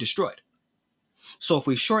destroyed. So if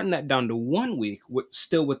we shorten that down to 1 week,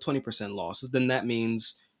 still with 20% losses, then that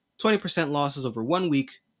means 20% losses over 1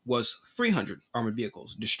 week was 300 armored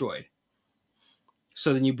vehicles destroyed.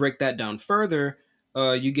 So then you break that down further,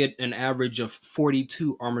 you get an average of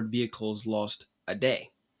 42 armored vehicles lost a day.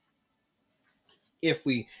 If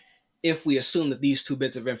we assume that these two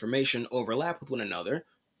bits of information overlap with one another,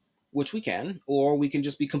 which we can, or we can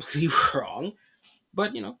just be completely wrong,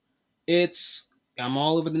 but it's I'm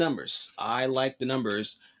all over the numbers. I like the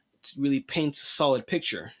numbers. It really paints a solid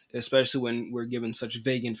picture, especially when we're given such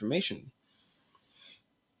vague information.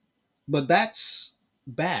 But that's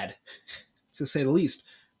bad, to say the least.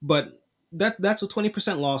 But that's with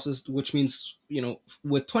 20% losses, which means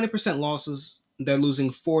with 20% losses, they're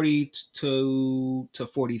losing 40 to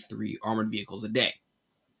 43 armored vehicles a day.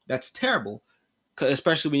 That's terrible,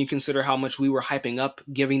 especially when you consider how much we were hyping up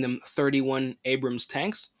giving them 31 Abrams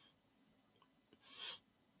tanks.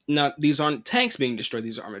 Now, these aren't tanks being destroyed;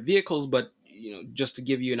 these are armored vehicles. But just to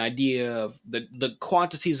give you an idea of the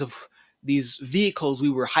quantities of these vehicles we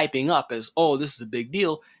were hyping up as, oh, this is a big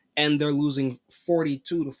deal, and they're losing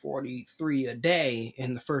 42 to 43 a day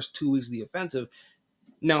in the first 2 weeks of the offensive.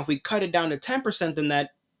 Now, if we cut it down to 10%, then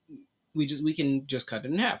that we can just cut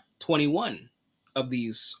it in half. 21 of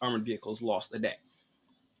these armored vehicles lost a day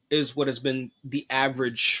is what has been the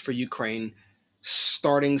average for Ukraine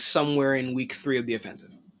starting somewhere in week 3 of the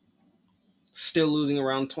offensive. Still losing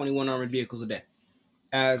around 21 armored vehicles a day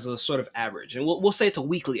as a sort of average, and we'll say it's a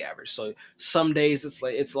weekly average. So some days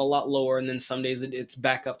it's a lot lower, and then some days it's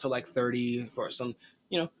back up to like 30 for some,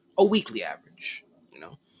 a weekly average.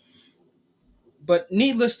 But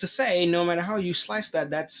needless to say, no matter how you slice that,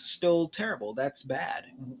 that's still terrible. That's bad,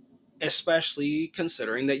 especially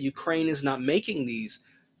considering that Ukraine is not making these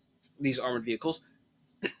armored vehicles.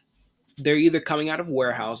 They're either coming out of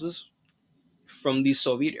warehouses from the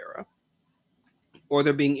Soviet era, or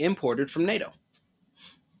they're being imported from NATO.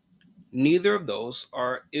 Neither of those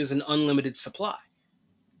is an unlimited supply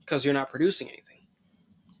because you're not producing anything.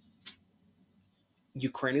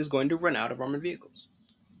 Ukraine is going to run out of armored vehicles.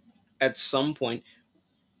 At some point,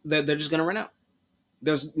 they're just going to run out.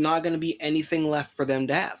 There's not going to be anything left for them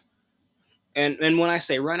to have. And when I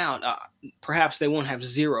say run out, perhaps they won't have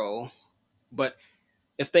zero, but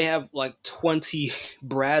if they have like 20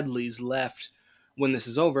 Bradleys left when this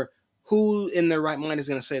is over, who in their right mind is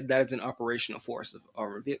going to say that is an operational force of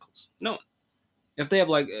armored vehicles? No one. If they have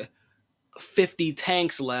like 50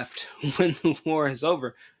 tanks left when the war is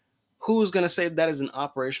over, who's going to say that is an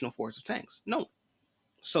operational force of tanks? No one.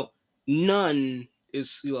 So none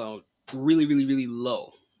is really, really, really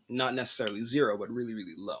low. Not necessarily zero, but really,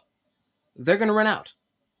 really low. They're going to run out.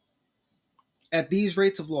 At these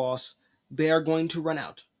rates of loss, they are going to run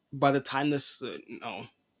out. By the time this,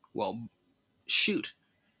 shoot.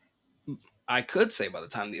 I could say by the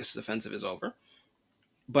time this offensive is over,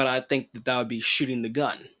 but I think that would be shooting the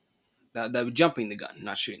gun. That would be jumping the gun,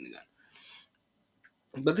 not shooting the gun.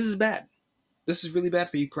 But this is bad. This is really bad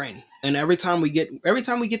for Ukraine. And every time we get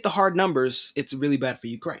the hard numbers, it's really bad for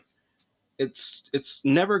Ukraine. It's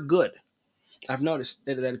never good. I've noticed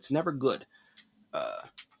that it's never good.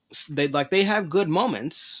 They have good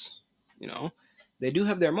moments, they do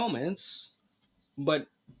have their moments, but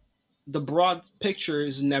the broad picture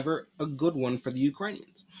is never a good one for the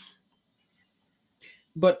Ukrainians.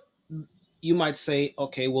 But you might say,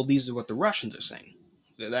 okay, well, these are what the Russians are saying.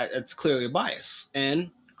 That's clearly a bias,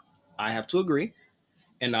 and I have to agree.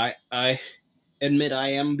 And I admit I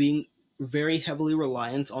am being very heavily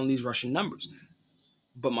reliant on these Russian numbers.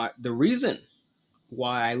 But the reason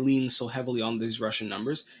why I lean so heavily on these Russian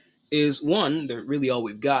numbers is, one, they're really all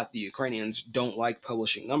we've got. The Ukrainians don't like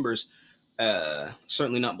publishing numbers.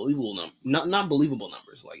 Certainly not believable not believable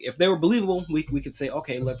numbers. Like if they were believable, we could say,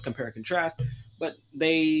 okay, let's compare and contrast. But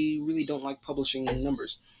they really don't like publishing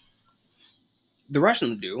numbers. The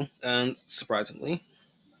Russians do, and surprisingly.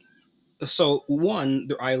 So, one,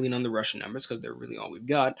 I lean on the Russian numbers because they're really all we've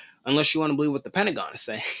got, unless you want to believe what the Pentagon is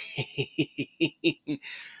saying,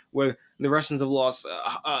 where the Russians have lost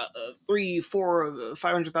three, four,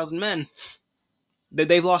 500,000 men.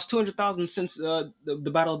 They've lost 200,000 since the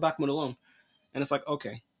Battle of Bakhmut alone. And it's like,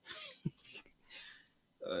 okay,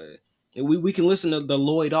 uh, we can listen to the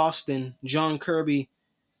Lloyd Austin, John Kirby,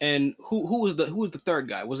 and who was the third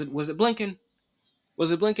guy? Was it Blinken?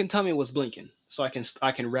 Was it Blinken? Tell me it was Blinken, so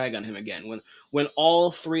I can rag on him again. When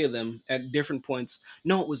all three of them at different points.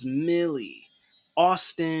 No, it was Milley,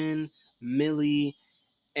 Austin, Milley,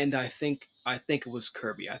 and I think it was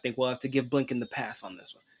Kirby. I think we'll have to give Blinken the pass on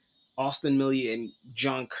this one. Austin, Milley, and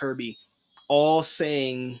John Kirby, all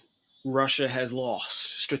saying Russia has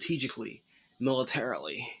lost strategically,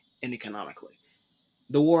 militarily, and economically.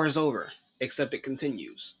 The war is over, except it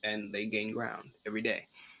continues, and they gain ground every day.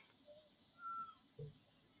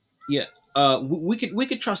 Yeah. We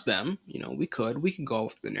could trust them. We could go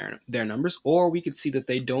with their numbers, or we could see that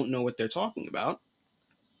they don't know what they're talking about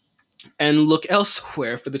and look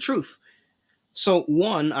elsewhere for the truth. So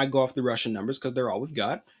one, I go off the Russian numbers because they're all we've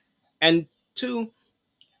got, and two,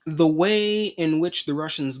 the way in which the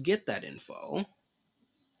Russians get that info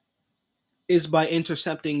is by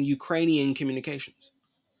intercepting Ukrainian communications,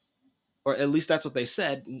 or at least that's what they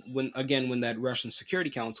said when that Russian Security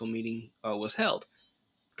Council meeting was held.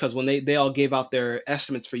 Because when they all gave out their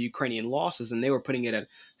estimates for Ukrainian losses, and they were putting it at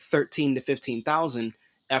 13 to 15,000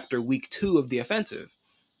 after week two of the offensive,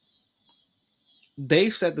 they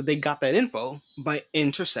said that they got that info by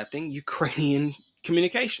intercepting Ukrainian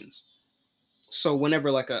communications. So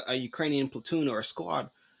whenever like a Ukrainian platoon or a squad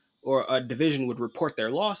or a division would report their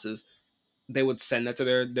losses, they would send that to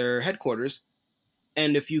their headquarters.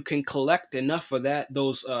 And if you can collect enough of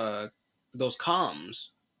those comms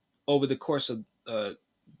over the course of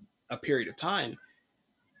a period of time,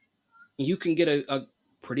 you can get a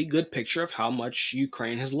pretty good picture of how much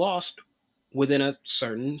Ukraine has lost within a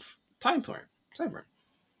certain time frame. Time frame.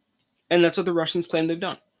 And that's what the Russians claim they've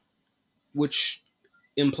done, which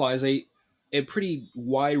implies a pretty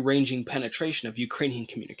wide ranging penetration of Ukrainian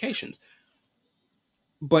communications.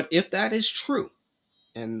 But if that is true,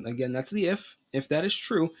 and again, that's the if that is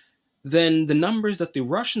true, then the numbers that the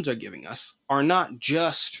Russians are giving us are not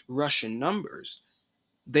just Russian numbers,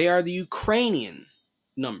 they are the Ukrainian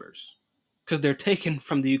numbers. Because they're taken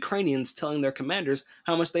from the Ukrainians telling their commanders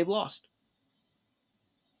how much they've lost.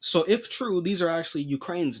 So, if true, these are actually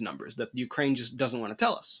Ukraine's numbers that Ukraine just doesn't want to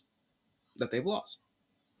tell us that they've lost.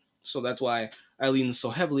 So that's why I lean so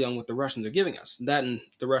heavily on what the Russians are giving us. That and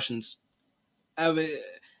the Russians have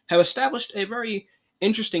have established a very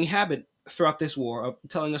interesting habit throughout this war of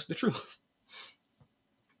telling us the truth.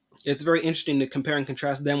 It's very interesting to compare and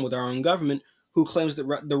contrast them with our own government, who claims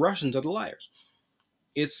that the Russians are the liars.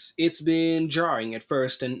 It's been jarring at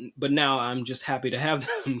first, but now I'm just happy to have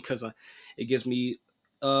them because it gives me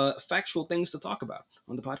factual things to talk about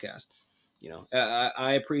on the podcast.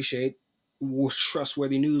 I appreciate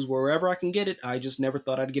trustworthy news wherever I can get it. I just never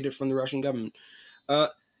thought I'd get it from the Russian government. Uh,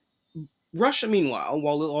 Russia, meanwhile,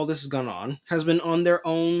 while all this has gone on, has been on their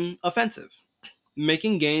own offensive,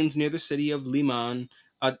 making gains near the city of Liman,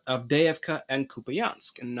 Avdiivka, and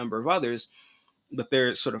Kupiansk, and a number of others, but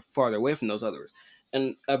they're sort of farther away from those others.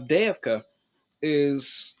 And Avdiivka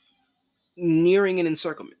is nearing an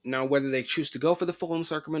encirclement. Now, whether they choose to go for the full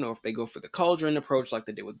encirclement or if they go for the cauldron approach like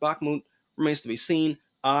they did with Bakhmut remains to be seen.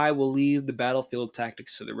 I will leave the battlefield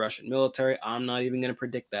tactics to the Russian military. I'm not even going to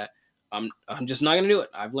predict that. I'm just not going to do it.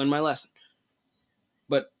 I've learned my lesson.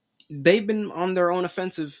 But they've been on their own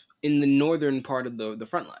offensive in the northern part of the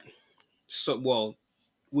front line. So, well,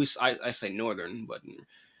 I say northern, but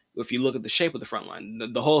if you look at the shape of the front line,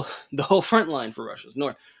 the whole the whole front line for Russia is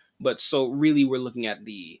north. But so really, we're looking at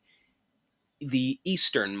the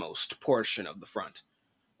easternmost portion of the front,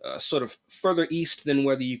 sort of further east than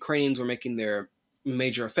where the Ukrainians were making their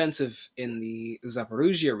major offensive in the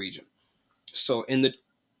Zaporizhia region. So in the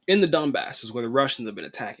Donbass is where the Russians have been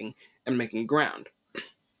attacking and making ground.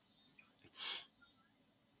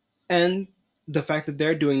 And the fact that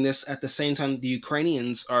they're doing this at the same time the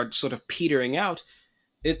Ukrainians are sort of petering out,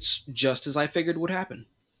 it's just as I figured would happen.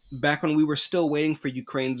 Back when we were still waiting for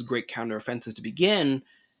Ukraine's great counteroffensive to begin,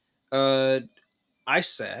 uh, I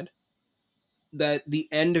said that the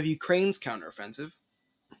end of Ukraine's counteroffensive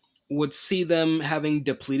would see them having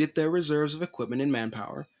depleted their reserves of equipment and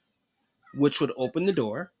manpower, which would open the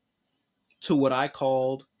door to what I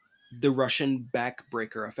called the Russian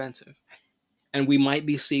backbreaker offensive. And we might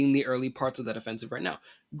be seeing the early parts of that offensive right now.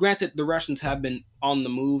 Granted, the Russians have been on the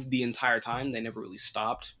move the entire time. They never really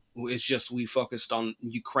stopped. It's just we focused on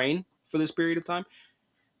Ukraine for this period of time.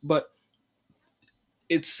 But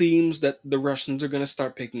it seems that the Russians are going to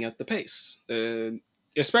start picking up the pace,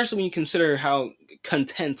 especially when you consider how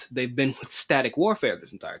content they've been with static warfare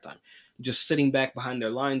this entire time, just sitting back behind their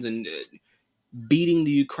lines and beating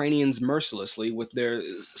the Ukrainians mercilessly with their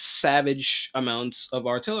savage amounts of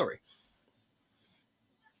artillery.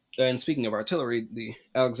 And speaking of artillery, the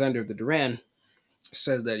Alexander the Duran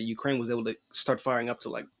says that Ukraine was able to start firing up to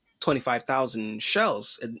like 25,000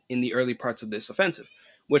 shells in the early parts of this offensive,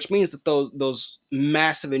 which means that those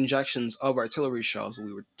massive injections of artillery shells that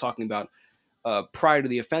we were talking about prior to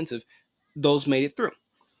the offensive, those made it through.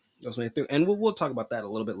 Those made it through, and we'll talk about that a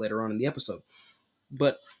little bit later on in the episode.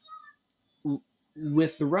 But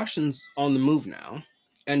with the Russians on the move now,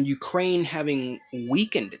 and Ukraine having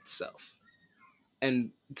weakened itself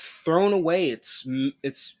and thrown away its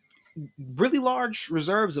really large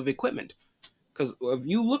reserves of equipment. Because if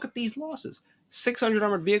you look at these losses, 600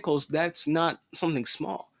 armored vehicles, that's not something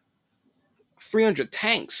small. 300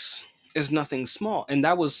 tanks is nothing small. And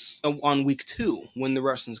that was on week 2 when the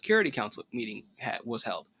Russian Security Council meeting was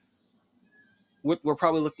held. We're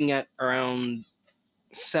probably looking at around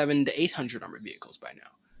 7 to 800 armored vehicles by now,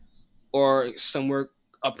 or somewhere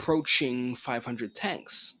approaching 500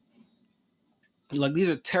 tanks. Like, these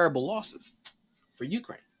are terrible losses for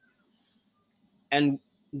Ukraine. And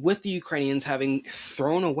with the Ukrainians having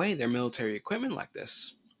thrown away their military equipment like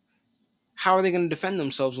this, how are they going to defend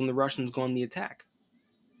themselves when the Russians go on the attack?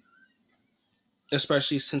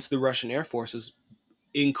 Especially since the Russian Air Force is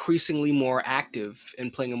increasingly more active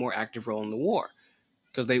and playing a more active role in the war,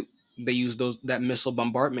 because they use that missile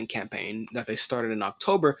bombardment campaign that they started in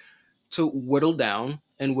October to whittle down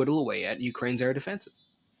and whittle away at Ukraine's air defenses.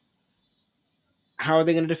 How are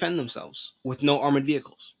they going to defend themselves with no armored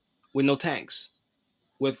vehicles, with no tanks,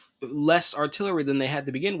 with less artillery than they had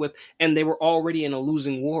to begin with, and they were already in a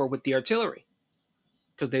losing war with the artillery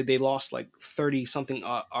because they lost like 30 something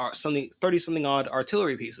 30 something odd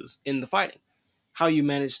artillery pieces in the fighting. How you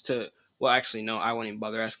managed to, well, actually no, I won't even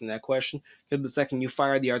bother asking that question, because the second you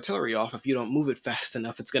fire the artillery off, if you don't move it fast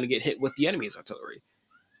enough, it's going to get hit with the enemy's artillery.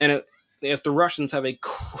 And if the Russians have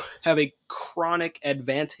a chronic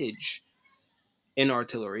advantage in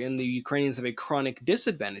artillery and the Ukrainians have a chronic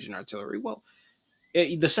disadvantage in artillery, well,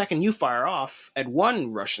 the second you fire off at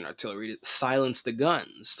one Russian artillery to silence the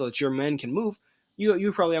guns so that your men can move,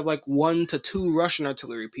 you probably have like 1 to 2 Russian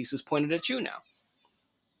artillery pieces pointed at you now.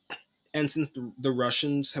 And since the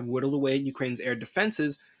Russians have whittled away at Ukraine's air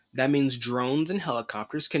defenses, that means drones and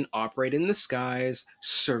helicopters can operate in the skies,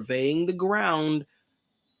 surveying the ground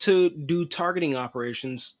to do targeting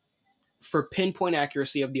operations for pinpoint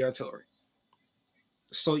accuracy of the artillery.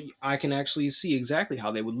 So I can actually see exactly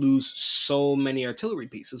how they would lose so many artillery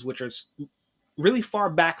pieces, which are really far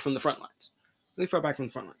back from the front lines. Really far back from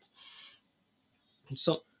the front lines.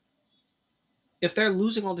 So if they're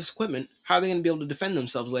losing all this equipment, how are they going to be able to defend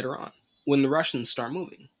themselves later on when the Russians start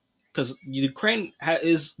moving? Because Ukraine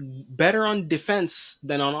is better on defense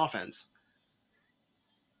than on offense.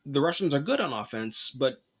 The Russians are good on offense,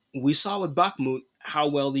 but we saw with Bakhmut how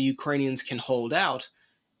well the Ukrainians can hold out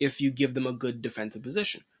if you give them a good defensive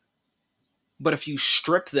position. But if you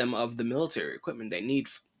strip them of the military equipment they need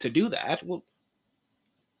to do that, well,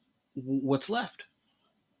 what's left?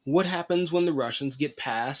 What happens when the Russians get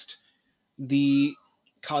past the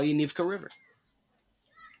Kalyanivka River?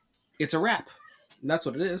 It's a wrap. That's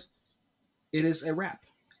what it is. It is a wrap.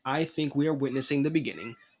 I think we are witnessing the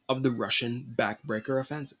beginning of the Russian backbreaker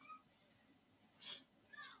offensive.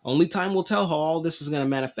 Only time will tell how all this is going to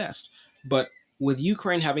manifest. But with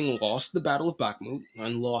Ukraine having lost the Battle of Bakhmut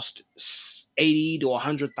and lost 80 to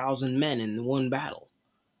 100,000 men in one battle,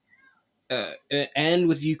 and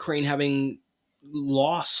with Ukraine having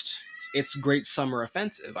lost its Great Summer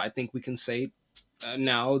Offensive, I think we can say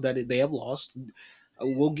now that they have lost.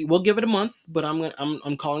 We'll give it a month, but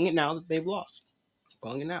I'm calling it now that they've lost. I'm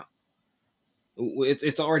calling it now.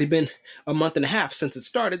 It's already been a month and a half since it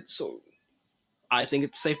started, so I think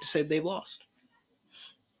it's safe to say they've lost.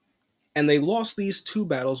 And they lost these 2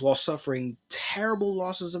 battles while suffering terrible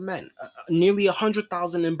losses of men, nearly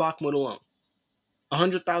 100,000 in Bakhmut alone,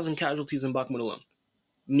 100,000 casualties in Bakhmut alone,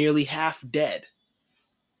 nearly half dead.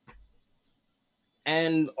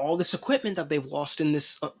 And all this equipment that they've lost in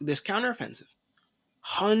this counteroffensive.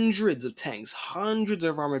 Hundreds of tanks, hundreds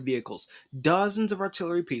of armored vehicles, dozens of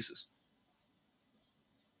artillery pieces.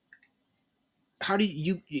 How do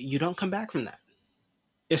you don't come back from that?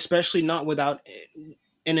 Especially not without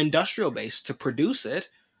an industrial base to produce it.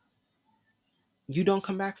 You don't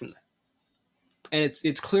come back from that. And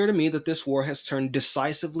it's clear to me that this war has turned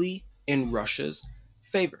decisively in Russia's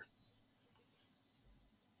favor.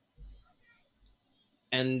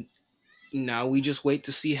 And now we just wait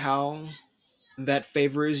to see how that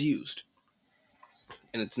favor is used.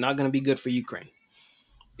 And it's not going to be good for Ukraine.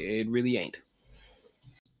 It really ain't.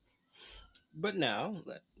 But now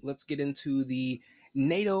let's get into the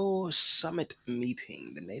NATO summit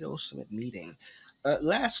meeting. The NATO summit meeting.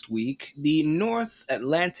 Last week, the North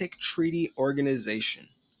Atlantic Treaty Organization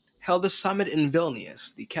held a summit in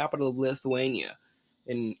Vilnius, the capital of Lithuania,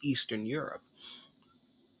 in Eastern Europe.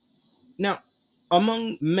 Now,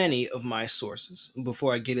 among many of my sources,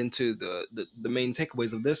 before I get into the main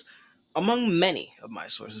takeaways of this, among many of my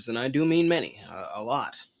sources, and I do mean many, a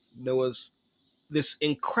lot, there was this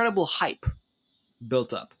incredible hype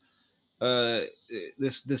built up. uh,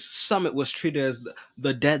 this summit was treated as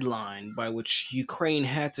the deadline by which Ukraine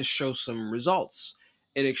had to show some results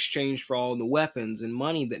in exchange for all the weapons and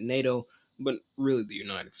money that NATO, but really the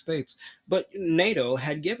United States, but NATO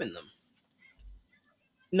had given them.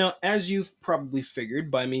 Now, as you've probably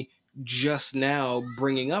figured by me just now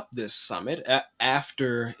bringing up this summit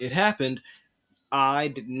after it happened, I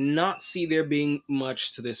did not see there being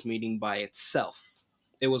much to this meeting by itself.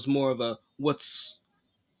 It was more of a what's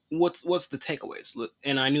the takeaways,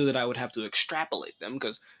 and I knew that I would have to extrapolate them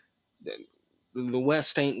because the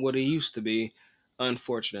West ain't what it used to be,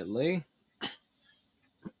 unfortunately.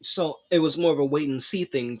 So it was more of a wait and see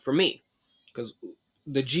thing for me because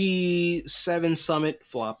the G7 summit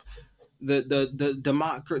flop,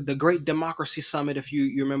 the Great Democracy Summit, if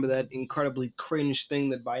you remember that incredibly cringe thing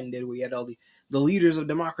that Biden did, where he had all the leaders of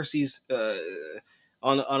democracies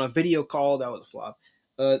on a video call, that was a flop.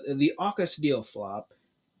 The AUKUS deal flop.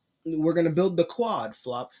 We're gonna build the Quad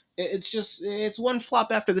flop. It's one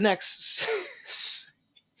flop after the next.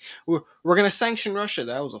 we're gonna sanction Russia.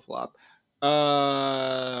 That was a flop.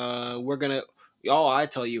 We're gonna. Oh, I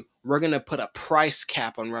tell you, we're gonna put a price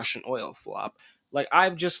cap on Russian oil flop. Like,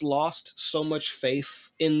 I've just lost so much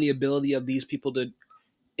faith in the ability of these people to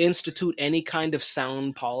institute any kind of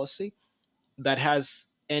sound policy that has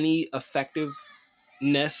any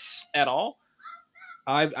effectiveness at all.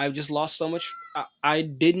 I've just lost so much. I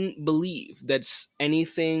didn't believe that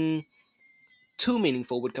anything too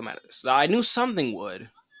meaningful would come out of this. I knew something would.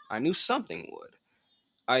 I knew something would.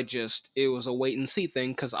 It was a wait and see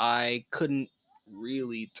thing because I couldn't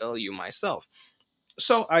really tell you myself.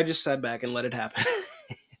 So I just sat back and let it happen.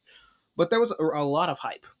 But there was a lot of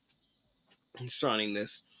hype surrounding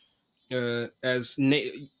this. And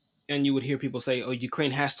you would hear people say, "Oh,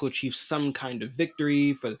 Ukraine has to achieve some kind of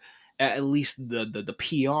victory for at least the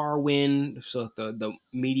PR win, so the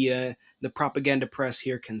media, the propaganda press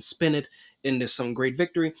here can spin it into some great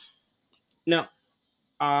victory." Now,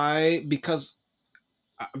 I because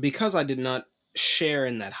I did not share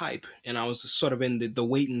in that hype, and I was sort of in the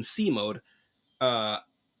wait and see mode. Uh,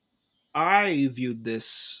 I viewed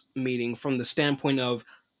this meeting from the standpoint of,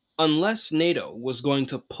 unless NATO was going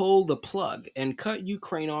to pull the plug and cut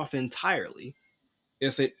Ukraine off entirely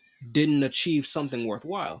if it didn't achieve something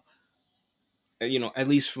worthwhile, at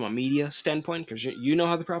least from a media standpoint, because you know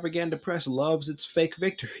how the propaganda press loves its fake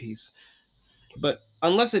victories. But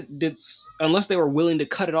unless they were willing to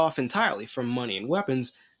cut it off entirely from money and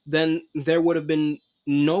weapons, then there would have been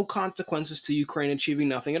no consequences to Ukraine achieving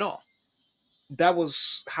nothing at all. That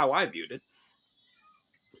was how I viewed it.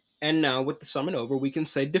 And now, with the summit over, we can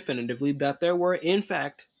say definitively that there were, in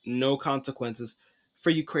fact, no consequences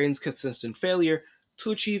for Ukraine's consistent failure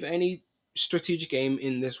to achieve any strategic aim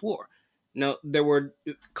in this war. Now, there were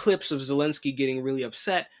clips of Zelensky getting really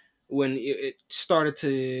upset when it started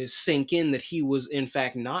to sink in that he was, in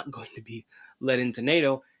fact, not going to be led into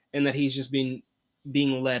NATO, and that he's just been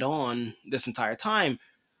being led on this entire time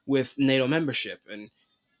with NATO membership. And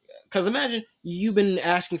because imagine you've been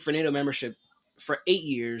asking for NATO membership for 8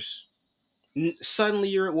 years. Suddenly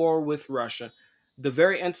you're at war with Russia, the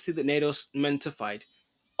very entity that NATO's meant to fight.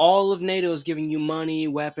 All of NATO is giving you money,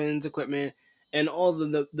 weapons, equipment, and all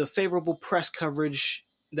the favorable press coverage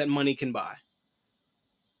that money can buy.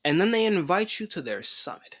 And then they invite you to their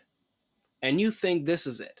summit. And you think this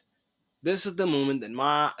is it. This is the moment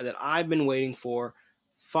that I've been waiting for.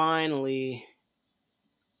 Finally,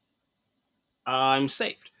 I'm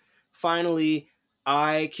saved. Finally,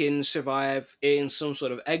 I can survive in some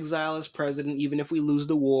sort of exile as president, even if we lose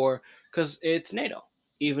the war, because it's NATO.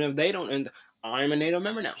 Even if they don't, and I'm a NATO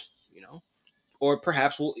member now, you know. Or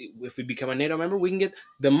perhaps if we become a NATO member, we can get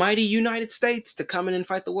the mighty United States to come in and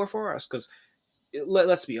fight the war for us. Because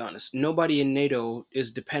let's be honest, nobody in NATO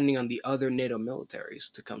is depending on the other NATO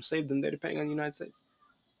militaries to come save them. They're depending on the United States.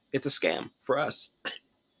 It's a scam for us.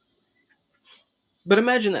 But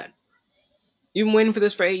imagine that. You've been waiting for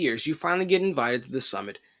this for 8 years. You finally get invited to the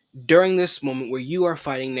summit during this moment where you are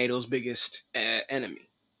fighting NATO's biggest enemy.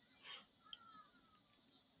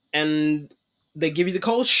 And they give you the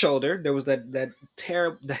cold shoulder. There was that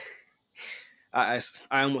terrible. I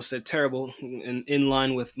almost said terrible in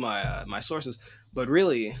line with my sources, but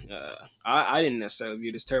really, I didn't necessarily view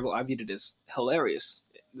it as terrible. I viewed it as hilarious.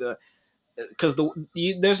 Because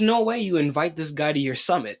there's no way you invite this guy to your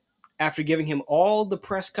summit after giving him all the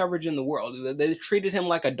press coverage in the world. They treated him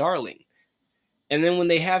like a darling, and then when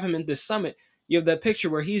they have him at this summit, you have that picture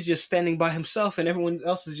where he's just standing by himself, and everyone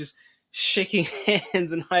else is just shaking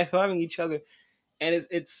hands and high fiving each other, and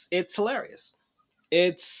it's hilarious.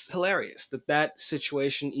 It's hilarious that that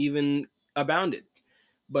situation even abounded.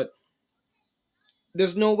 But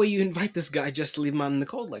there's no way you invite this guy just to leave him out in the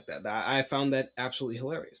cold like that. I found that absolutely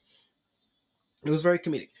hilarious. It was very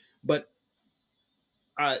comedic. But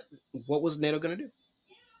uh, what was NATO going to do?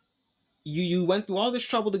 You went through all this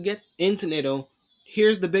trouble to get into NATO.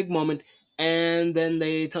 Here's the big moment, and then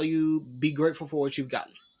they tell you be grateful for what you've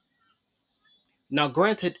gotten. Now,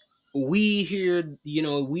 granted, we here,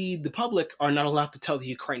 we the public are not allowed to tell the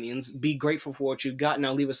Ukrainians be grateful for what you've got.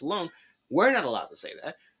 Now leave us alone. We're not allowed to say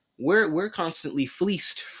that. We're constantly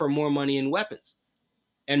fleeced for more money and weapons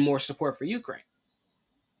and more support for Ukraine.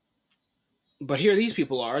 But here these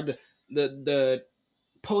people are the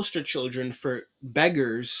poster children for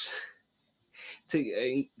beggars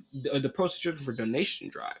the poster children for donation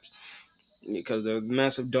drives, because the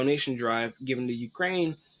massive donation drive given to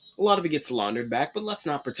Ukraine, a lot of it gets laundered back, but let's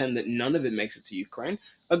not pretend that none of it makes it to Ukraine.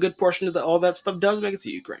 A good portion of all that stuff does make it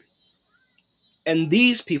to Ukraine. And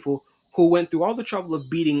these people who went through all the trouble of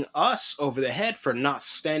beating us over the head for not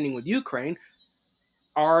standing with Ukraine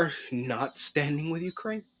are not standing with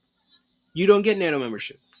Ukraine. You don't get NATO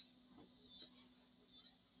membership.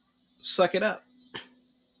 Suck it up.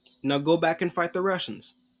 Now go back and fight the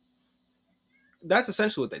Russians. That's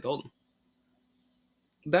essentially what they told them.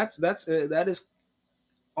 That is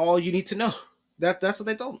all you need to know. That's what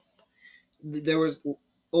they told them. There was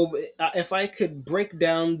over. If I could break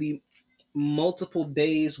down the multiple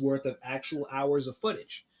days worth of actual hours of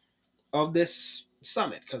footage of this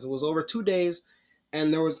summit, because it was over 2 days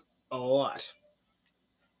and there was a lot.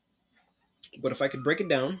 But if I could break it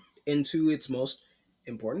down into its most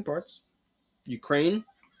important parts, Ukraine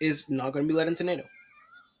is not going to be let into NATO,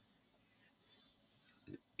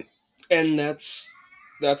 and that's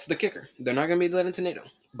the kicker. They're not going to be let into NATO,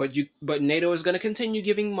 but NATO is going to continue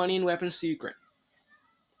giving money and weapons to Ukraine,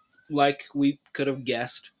 like we could have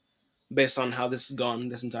guessed based on how this has gone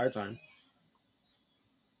this entire time.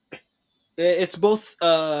 It's both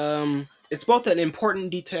an important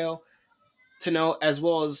detail to know, as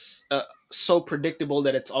well as so predictable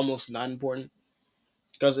that it's almost not important.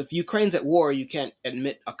 Because if Ukraine's at war, you can't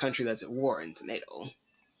admit a country that's at war into NATO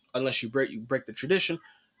unless you break the tradition,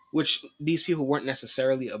 which these people weren't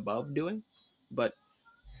necessarily above doing, but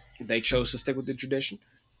they chose to stick with the tradition.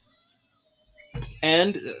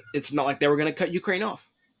 And it's not like they were going to cut Ukraine off.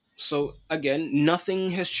 So again,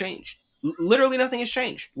 nothing has changed. Literally nothing has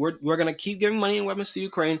changed. We're going to keep giving money and weapons to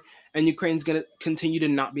Ukraine, and Ukraine's going to continue to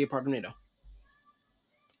not be a part of NATO.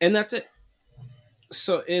 And that's it.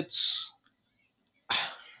 So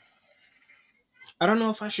I don't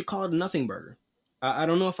know if I should call it a nothing burger. I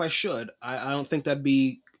don't know if I should. I don't think that'd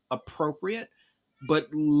be appropriate.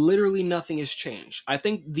 But literally nothing has changed. I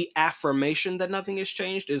think the affirmation that nothing has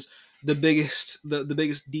changed is the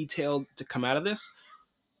biggest detail to come out of this.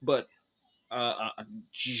 But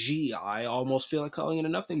gee, I almost feel like calling it a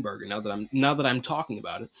nothing burger now that I'm talking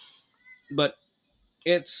about it. But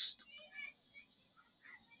it's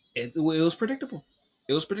it was predictable.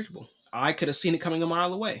 It was predictable. I could have seen it coming a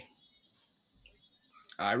mile away.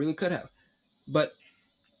 I really could have. But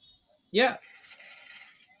yeah,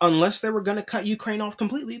 unless they were going to cut Ukraine off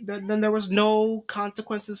completely, then there was no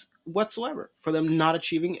consequences whatsoever for them not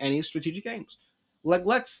achieving any strategic aims. Like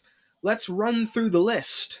let's run through the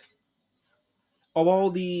list of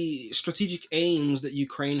all the strategic aims that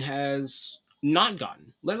Ukraine has not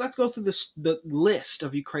gotten. Let's go through the list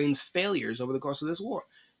of Ukraine's failures over the course of this war.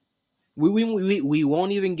 We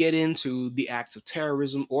won't even get into the acts of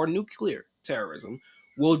terrorism or nuclear terrorism.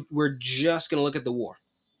 We're just going to look at the war.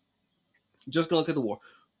 Just going to look at the war.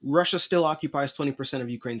 Russia still occupies 20% of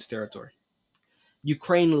Ukraine's territory.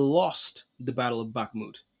 Ukraine lost the Battle of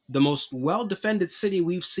Bakhmut, the most well-defended city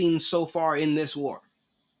we've seen so far in this war.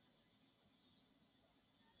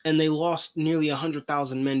 And they lost nearly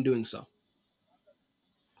 100,000 men doing so.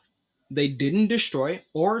 They didn't destroy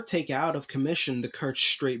or take out of commission the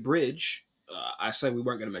Kerch Strait Bridge. I said we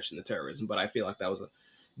weren't going to mention the terrorism, but I feel like that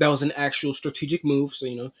was an actual strategic move.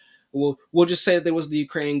 So We'll just say that there was the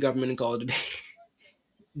Ukrainian government and call it a day.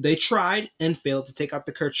 They tried and failed to take out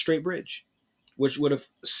the Kerch Strait Bridge, which would have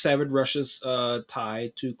severed Russia's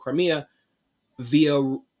tie to Crimea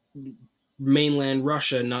via mainland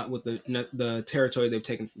Russia, not with the territory they've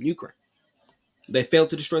taken from Ukraine. They failed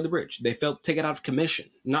to destroy the bridge. They failed to take it out of commission.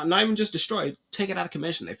 Not even just destroy it, take it out of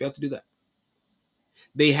commission. They failed to do that.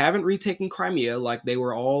 They haven't retaken Crimea like they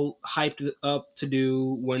were all hyped up to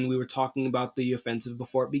do when we were talking about the offensive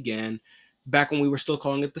before it began, back when we were still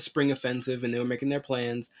calling it the spring offensive and they were making their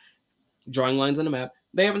plans, drawing lines on the map.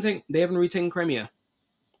 They haven't retaken Crimea.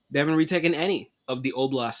 They haven't retaken any of the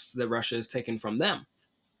oblasts that Russia has taken from them.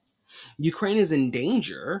 Ukraine is in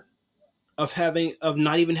danger of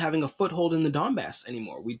not even having a foothold in the Donbass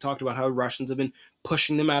anymore. We talked about how Russians have been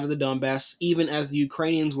pushing them out of the Donbass, even as the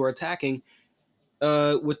Ukrainians were attacking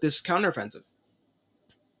with this counteroffensive.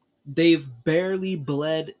 They've barely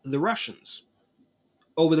bled the Russians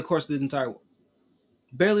over the course of the entire war.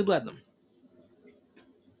 Barely bled them.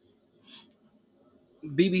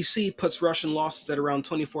 BBC puts Russian losses at around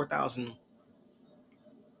 24,000.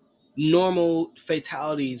 Normal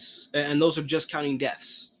fatalities, and those are just counting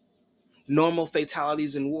deaths. Normal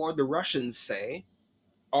fatalities in war, the Russians say,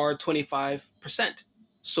 are 25%.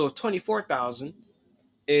 So 24,000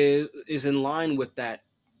 is in line with that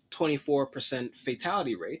 24%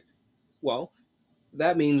 fatality rate. Well,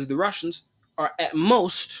 that means the Russians are at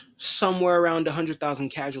most somewhere around 100,000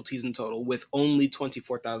 casualties in total, with only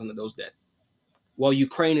 24,000 of those dead, while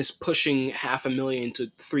Ukraine is pushing 500,000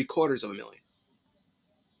 to 750,000,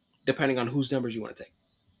 depending on whose numbers you want to take.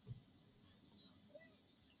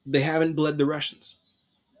 They haven't bled the Russians.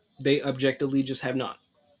 They objectively just have not.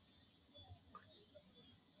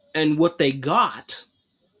 And what they got,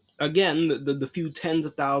 again, the few tens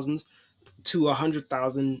of thousands to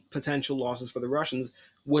 100,000 potential losses for the Russians,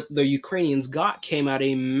 what the Ukrainians got came at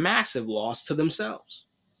a massive loss to themselves.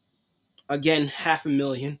 Again,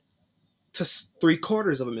 500,000 to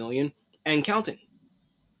 750,000 and counting,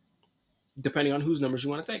 depending on whose numbers you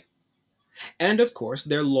want to take. And of course,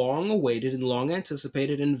 their long awaited and long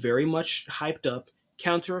anticipated and very much hyped up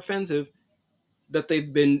counteroffensive that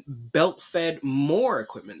they've been belt fed more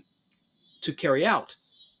equipment to carry out.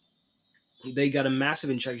 They got a massive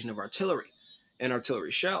injection of artillery and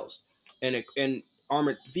artillery shells and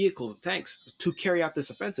armored vehicles and tanks to carry out this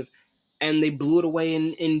offensive, and they blew it away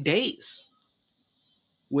in days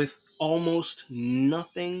with almost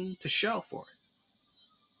nothing to show for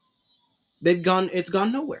it. It's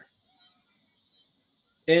gone nowhere.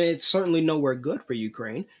 And it's certainly nowhere good for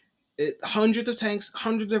Ukraine. Hundreds of tanks,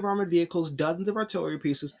 hundreds of armored vehicles, dozens of artillery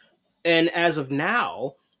pieces, and as of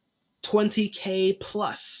now, 20K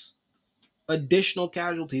plus additional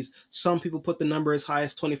casualties. Some people put the number as high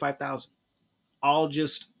as 25,000. I'll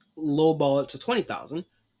just lowball it to 20,000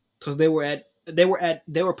 because they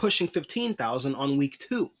were pushing 15,000 on week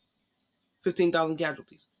 2. 15,000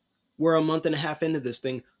 casualties. We're a month and a half into this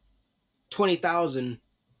thing. 20,000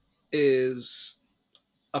 is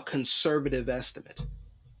a conservative estimate.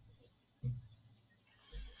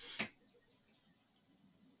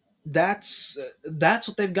 That's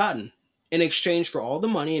what they've gotten in exchange for all the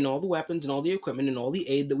money and all the weapons and all the equipment and all the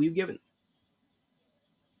aid that we've given.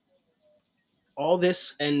 All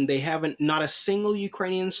this, and they haven't. Not a single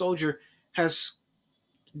Ukrainian soldier has.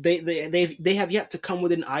 They have yet to come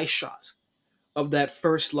within eye shot of that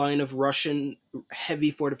first line of Russian heavy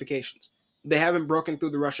fortifications. They haven't broken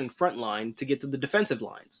through the Russian front line to get to the defensive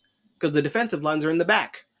lines, because the defensive lines are in the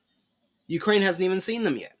back. Ukraine hasn't even seen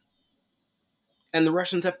them yet, and the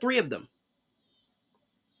Russians have 3 of them.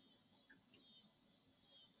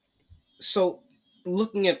 So,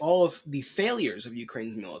 looking at all of the failures of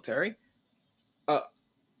Ukraine's military, uh,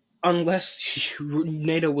 unless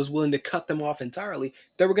NATO was willing to cut them off entirely,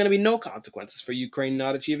 there were going to be no consequences for Ukraine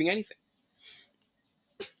not achieving anything.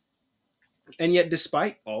 And yet,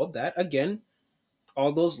 despite all of that, again,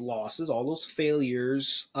 all those losses, all those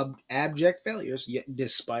failures, abject failures, yet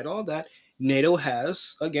despite all that, NATO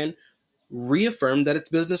has, again, reaffirmed that it's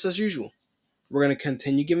business as usual. We're going to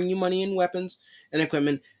continue giving you money and weapons and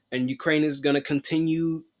equipment, and Ukraine is going to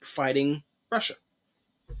continue fighting Russia.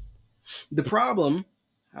 The problem,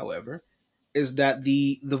 however, is that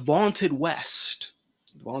the vaunted West,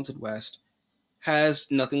 has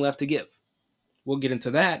nothing left to give. We'll get into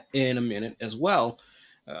that in a minute as well.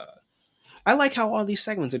 Uh, I like how all these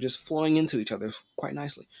segments are just flowing into each other quite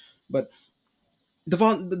nicely. But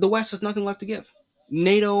the West has nothing left to give.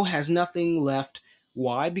 NATO has nothing left.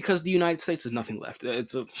 Why? Because the United States has nothing left.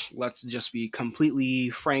 Let's just be completely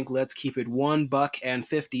frank. Let's keep it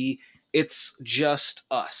 $1.50. It's just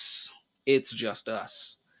us. It's just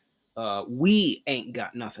us. We ain't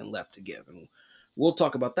got nothing left to give, and we'll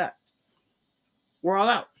talk about that. We're all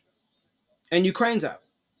out, and Ukraine's out.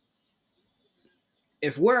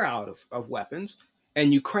 If we're out of weapons,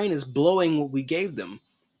 and Ukraine is blowing what we gave them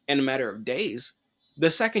in a matter of days, the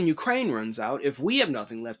second Ukraine runs out, if we have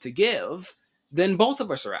nothing left to give, then both of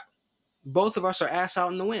us are out. Both of us are ass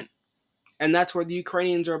out in the wind. And that's where the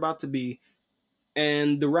Ukrainians are about to be.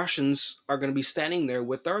 And the Russians are going to be standing there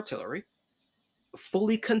with their artillery,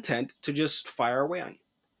 fully content to just fire away on you.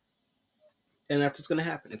 And that's what's going to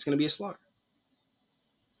happen. It's going to be a slaughter.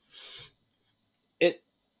 It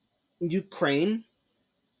Ukraine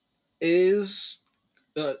is,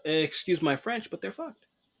 excuse my French, but they're fucked.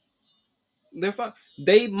 They're fucked.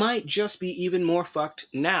 They might just be even more fucked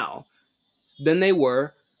now than they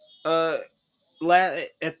were uh,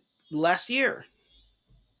 at last year,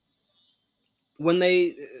 when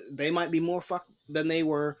they might be more fucked than they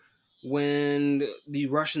were when the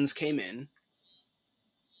Russians came in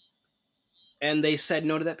and they said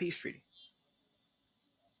no to that peace treaty.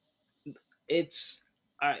 It's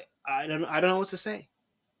I don't know what to say.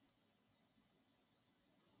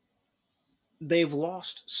 They've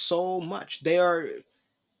lost so much. They are.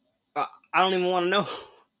 I don't even want to know.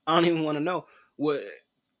 I don't even want to know what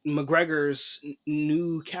McGregor's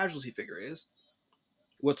new casualty figure is,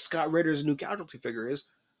 what Scott Ritter's new casualty figure is,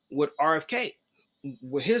 what RFK,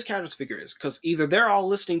 what his casualty figure is, because either they're all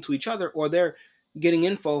listening to each other or they're getting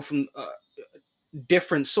info from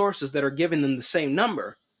different sources that are giving them the same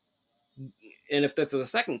number. And if that's the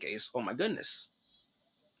second case, oh my goodness,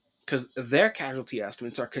 because their casualty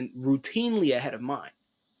estimates are routinely ahead of mine.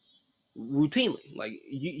 Routinely, like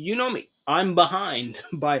you know me, I'm behind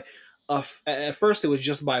by at first it was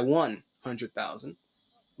just by 100,000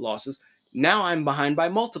 losses. Now I'm behind by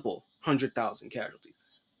multiple 100,000 casualties.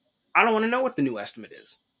 I don't want to know what the new estimate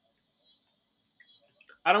is.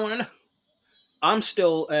 I don't want to know. I'm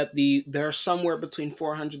still at they're somewhere between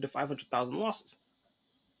 400 to 500,000 losses.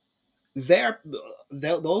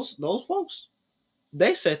 Those folks,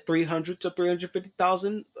 they said 300 to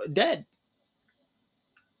 350,000 dead.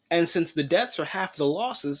 And since the deaths are half the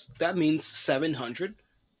losses, that means 700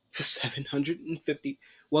 to 750.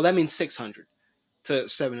 Well, that means 600 to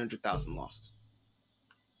 700,000 losses.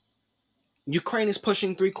 Ukraine is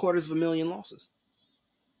pushing 750,000 losses.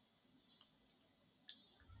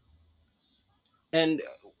 And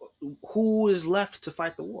who is left to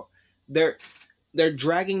fight the war? They're they're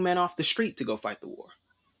dragging men off the street to go fight the war.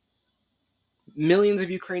 Millions of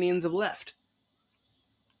Ukrainians have left,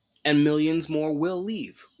 and millions more will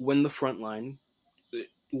leave when the front line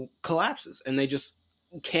collapses and they just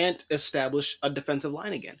can't establish a defensive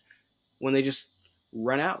line again. When they just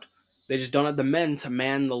run out, they just don't have the men to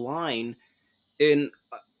man the line in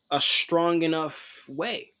a strong enough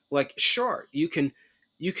way. Like, sure, you can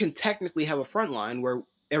technically have a front line where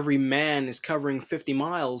every man is covering 50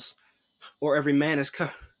 miles or every man is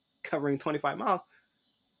covering 25 miles.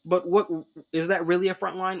 But what is that really a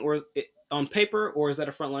front line or on paper, or is that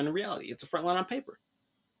a front line in reality? It's a front line on paper.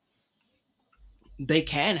 They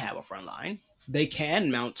can have a front line. They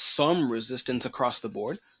can mount some resistance across the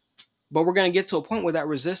board, but we're going to get to a point where that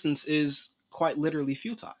resistance is quite literally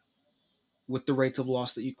futile with the rates of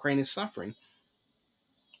loss that Ukraine is suffering.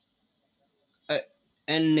 Uh,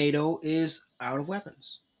 and NATO is out of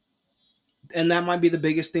weapons. And that might be the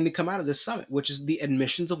biggest thing to come out of this summit, which is the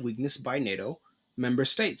admissions of weakness by NATO member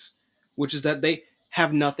states, which is that they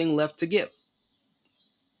have nothing left to give.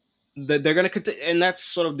 That they're going to continue, and that's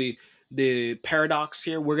sort of the paradox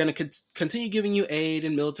here. We're going to continue giving you aid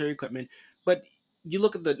and military equipment, but you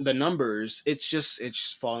look at the numbers,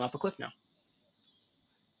 it's falling off a cliff now.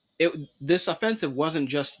 This offensive wasn't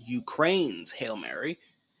just Ukraine's Hail Mary,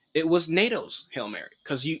 it was NATO's Hail Mary,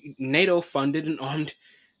 because NATO funded and armed,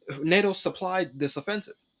 NATO supplied this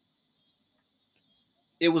offensive.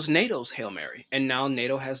 It was NATO's Hail Mary, and now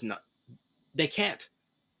NATO has not. They can't.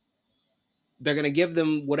 They're going to give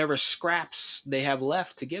them whatever scraps they have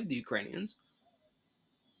left to give the Ukrainians.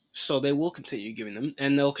 So they will continue giving them,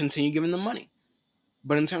 and they'll continue giving them money.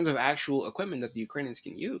 But in terms of actual equipment that the Ukrainians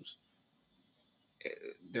can use,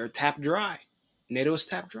 they're tapped dry. NATO is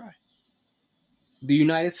tapped dry. The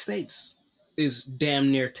United States is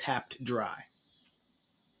damn near tapped dry.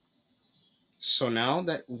 So now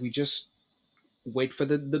that we just wait for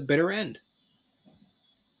the bitter end.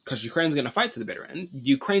 Because Ukraine's going to fight to the bitter end.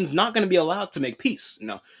 Ukraine's not going to be allowed to make peace.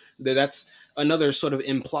 No, that's another sort of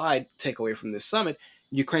implied takeaway from this summit.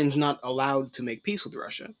 Ukraine's not allowed to make peace with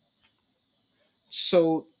Russia.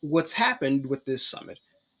 So what's happened with this summit,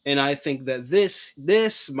 and I think that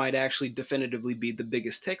this might actually definitively be the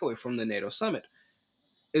biggest takeaway from the NATO summit,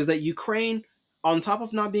 is that Ukraine On top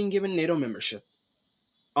of not being given NATO membership,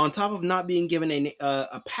 on top of not being given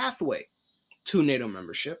a pathway to NATO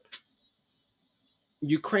membership,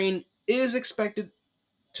 Ukraine is expected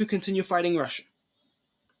to continue fighting Russia,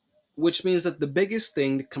 which means that the biggest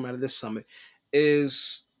thing to come out of this summit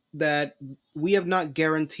is that we have not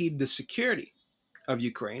guaranteed the security of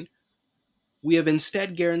Ukraine. We have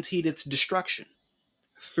instead guaranteed its destruction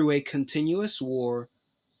through a continuous war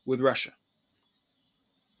with Russia.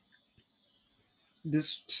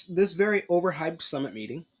 This very overhyped summit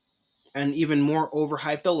meeting, and even more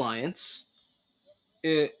overhyped alliance,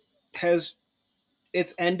 it has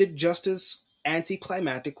it's ended just as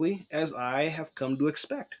anticlimactically as I have come to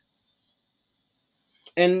expect.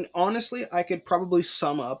 And honestly, I could probably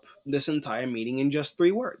sum up this entire meeting in just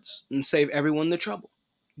three words and save everyone the trouble.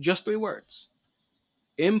 Just three words: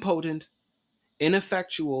 impotent,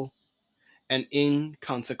 ineffectual, and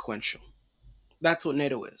inconsequential. That's what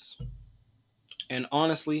NATO is. And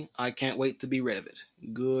honestly, I can't wait to be rid of it.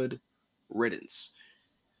 Good riddance.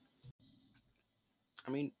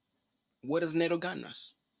 I mean, what has NATO gotten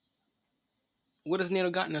us? What has NATO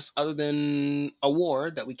gotten us other than a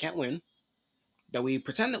war that we can't win, that we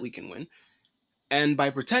pretend that we can win? And by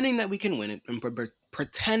pretending that we can win it, and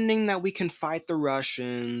pretending that we can fight the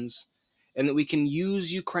Russians, and that we can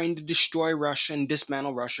use Ukraine to destroy Russia and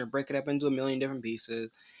dismantle Russia, break it up into a million different pieces,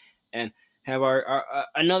 and have our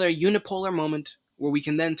another unipolar moment where we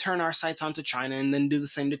can then turn our sights onto China and then do the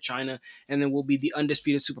same to China, and then we'll be the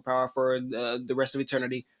undisputed superpower for the rest of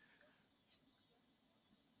eternity.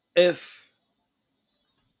 If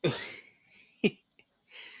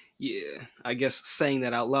Yeah, I guess saying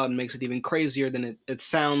that out loud makes it even crazier than it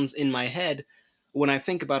sounds in my head when I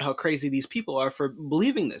think about how crazy these people are for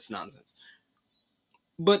believing this nonsense.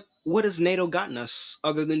 But what has NATO gotten us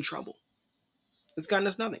other than trouble? It's gotten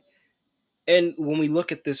us nothing. And when we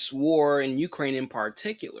look at this war in Ukraine in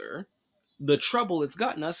particular, the trouble it's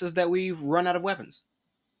gotten us is that we've run out of weapons.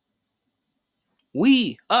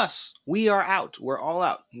 We are out. We're all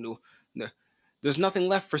out. No, there's nothing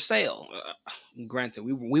left for sale. Granted,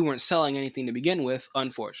 we weren't selling anything to begin with,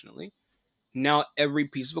 unfortunately. Now every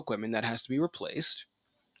piece of equipment that has to be replaced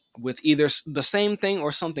with either the same thing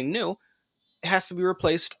or something new has to be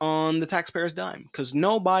replaced on the taxpayer's dime, because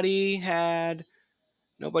nobody had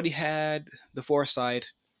the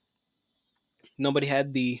foresight, nobody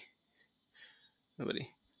had the nobody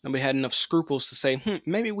nobody had enough scruples to say,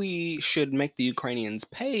 maybe we should make the Ukrainians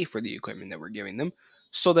pay for the equipment that we're giving them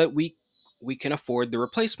so that we can afford the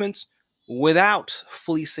replacements without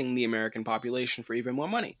fleecing the American population for even more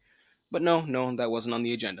money. But no, that wasn't on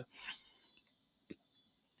the agenda.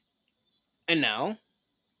 And now,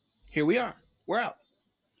 here we are. We're out.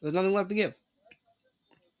 There's nothing left to give.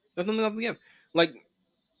 There's nothing left to give. Like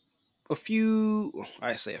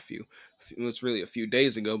I say a few, it's really a few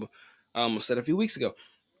days ago, but I almost said a few weeks ago,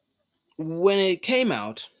 when it came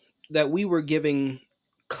out that we were giving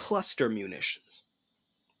cluster munitions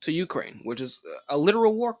to Ukraine, which is a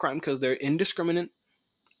literal war crime because they're indiscriminate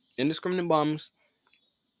bombs.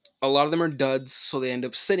 A lot of them are duds, so they end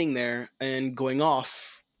up sitting there and going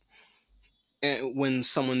off when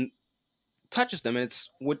someone touches them. And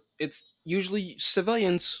it's usually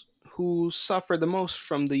civilians who suffer the most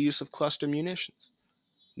from the use of cluster munitions,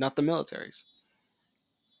 not the militaries.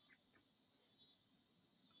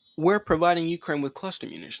 We're providing Ukraine with cluster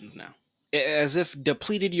munitions now. As if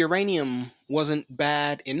depleted uranium wasn't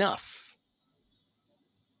bad enough,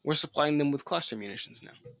 we're supplying them with cluster munitions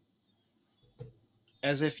now.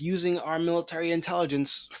 As if using our military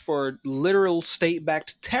intelligence for literal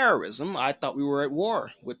state-backed terrorism, I thought we were at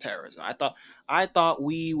war with terrorism. I thought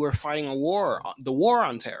we were fighting a war, the war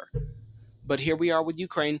on terror. But here we are with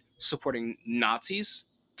Ukraine supporting Nazis,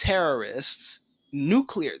 terrorists,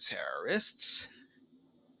 nuclear terrorists.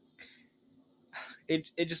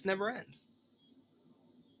 It just never ends.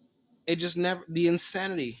 The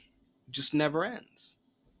insanity just never ends.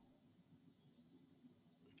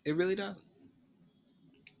 It really doesn't.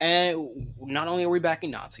 And not only are we backing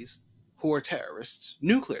Nazis, who are terrorists,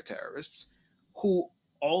 nuclear terrorists, who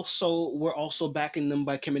we're also backing them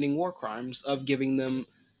by committing war crimes of giving them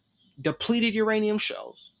depleted uranium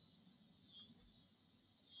shells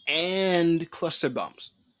and cluster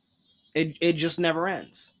bombs. It just never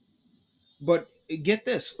ends. But get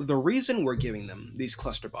this, the reason we're giving them these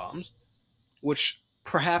cluster bombs, which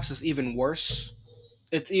perhaps is even worse,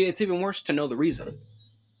 it's even worse to know the reason.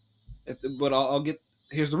 But I'll get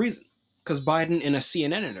here's the reason. Because Biden, in a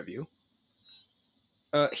CNN interview,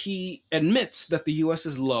 he admits that the U.S.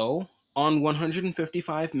 is low on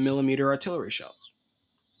 155 millimeter artillery shells.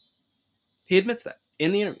 He admits that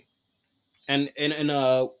in the interview, and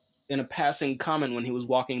in a passing comment when he was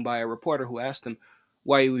walking by a reporter who asked him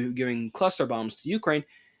why he was giving cluster bombs to Ukraine.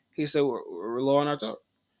 He said, we're low on artillery.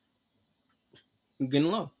 We're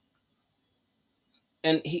getting low.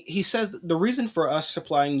 And he says the reason for us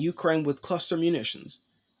supplying Ukraine with cluster munitions,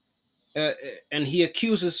 uh, and he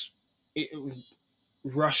accuses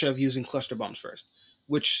Russia of using cluster bombs first,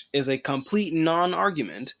 which is a complete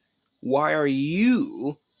non-argument. Why are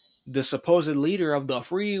you, the supposed leader of the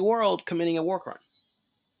free world, committing a war crime?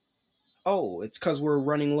 Oh, it's because we're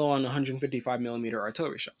running low on 155 millimeter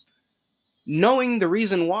artillery shells. Knowing the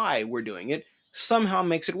reason why we're doing it somehow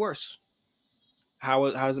makes it worse. How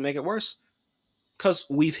does it make it worse? Because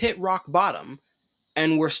we've hit rock bottom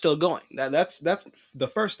and we're still going. That's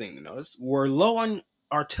the first thing to notice. We're low on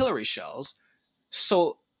artillery shells,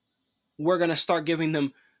 so we're gonna start giving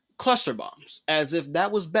them cluster bombs as if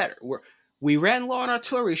that was better. We ran low on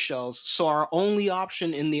artillery shells, so our only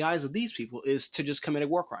option in the eyes of these people is to just commit a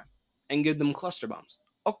war crime and give them cluster bombs.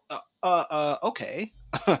 Oh, okay.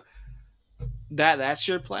 That's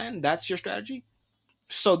your plan. That's your strategy.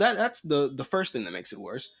 So that's the first thing that makes it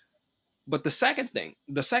worse. But the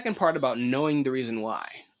second part about knowing the reason why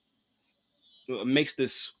makes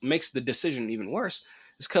the decision even worse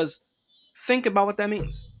is because think about what that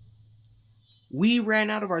means. We ran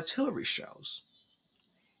out of artillery shells,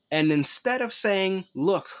 and instead of saying,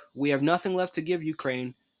 "Look, we have nothing left to give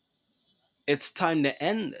Ukraine. It's time to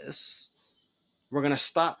end this. We're gonna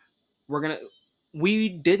stop. We're gonna." We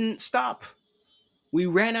didn't stop. We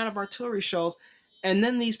ran out of artillery shells, and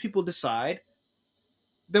then these people decide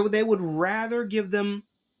that they would rather give them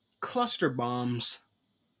cluster bombs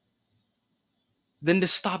than to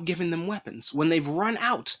stop giving them weapons when they've run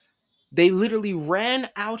out. They literally ran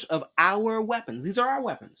out of our weapons. These are our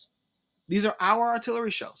weapons. These are our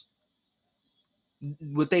artillery shells.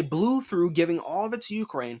 What they blew through giving all of it to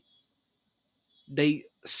Ukraine, they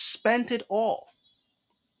spent it all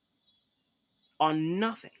on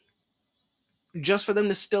nothing just for them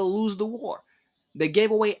to still lose the war. They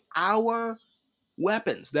gave away our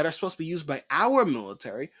weapons that are supposed to be used by our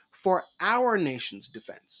military for our nation's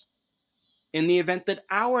defense in the event that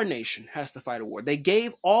our nation has to fight a war. They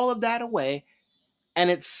gave all of that away,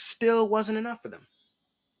 and it still wasn't enough for them.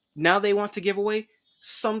 Now they want to give away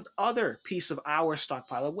some other piece of our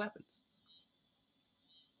stockpile of weapons.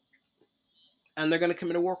 And they're going to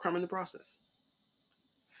commit a war crime in the process.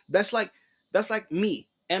 That's like me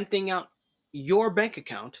emptying out your bank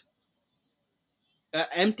account,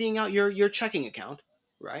 emptying out your checking account,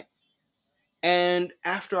 right? And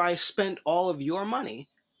after I spent all of your money,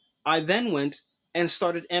 I then went and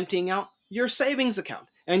started emptying out your savings account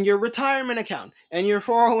and your retirement account and your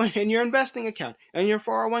 401 and your investing account and your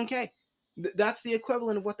 401k. That's the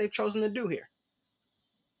equivalent of what they've chosen to do here.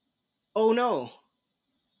 Oh no,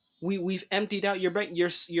 we've emptied out your bank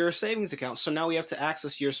your savings account, so now we have to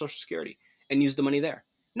access your social security and use the money there.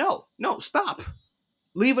 No, stop.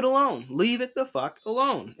 Leave it alone. Leave it the fuck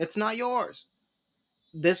alone. It's not yours.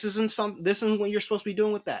 This isn't what you're supposed to be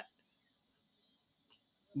doing with that.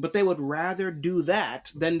 But they would rather do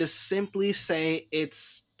that than to simply say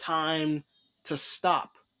it's time to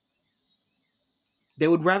stop. They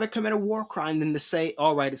would rather commit a war crime than to say,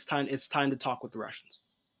 all right, it's time to talk with the Russians.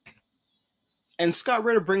 And Scott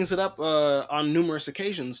Ritter brings it up on numerous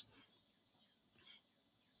occasions.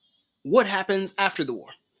 What happens after the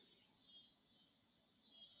war?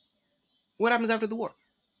 What happens after the war?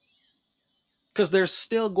 Because there's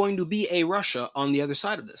still going to be a Russia on the other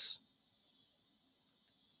side of this.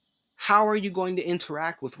 How are you going to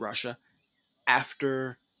interact with Russia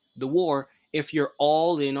after the war if you're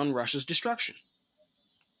all in on Russia's destruction?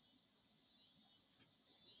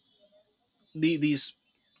 These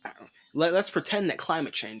let's pretend that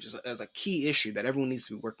climate change is a key issue that everyone needs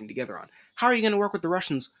to be working together on. How are you going to work with the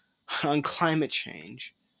Russians on climate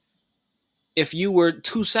change if you were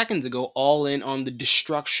 2 seconds ago all in on the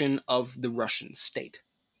destruction of the Russian state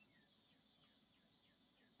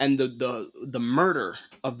and the murder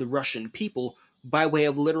of the Russian people by way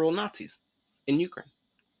of literal Nazis in Ukraine,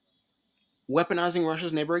 weaponizing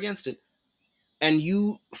Russia's neighbor against it? And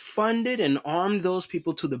you funded and armed those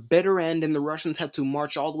people to the bitter end, and the Russians had to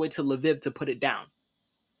march all the way to Lviv to put it down.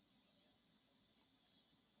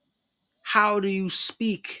 How do you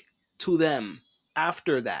speak to them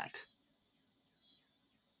after that?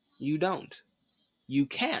 You don't. You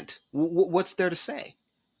can't. What's there to say?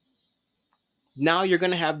 Now you're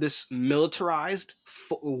going to have this militarized,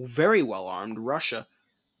 very well armed Russia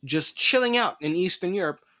just chilling out in Eastern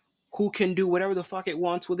Europe who can do whatever the fuck it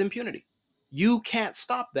wants with impunity. You can't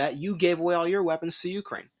stop that. You gave away all your weapons to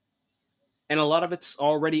Ukraine. And a lot of it's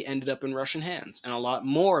already ended up in Russian hands. And a lot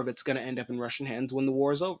more of it's going to end up in Russian hands when the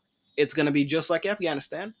war is over. It's going to be just like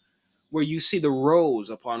Afghanistan, where you see the rows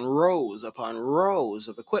upon rows upon rows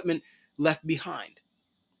of equipment left behind,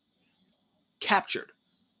 captured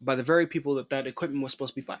by the very people that that equipment was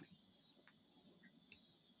supposed to be fighting.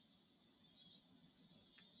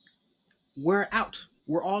 We're out.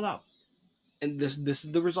 We're all out. And this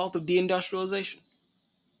is the result of deindustrialization.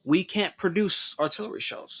 We can't produce artillery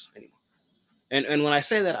shells anymore. And when I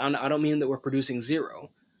say that, I don't mean that we're producing zero.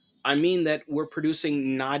 I mean that we're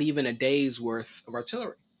producing not even a day's worth of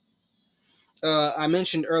artillery. I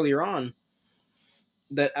mentioned earlier on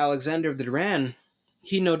that Alexander of the Duran,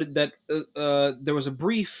 he noted that there was a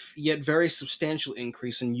brief yet very substantial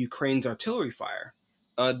increase in Ukraine's artillery fire,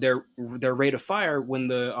 their rate of fire when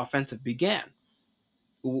the offensive began.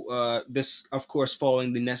 This, of course,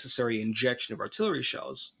 following the necessary injection of artillery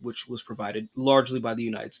shells, which was provided largely by the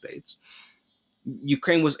United States.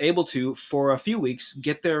 Ukraine was able to, for a few weeks,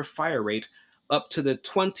 get their fire rate up to the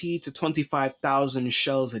 20 to 25,000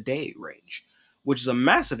 shells a day range, which is a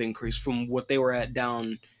massive increase from what they were at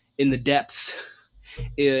down in the depths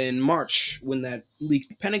in March when that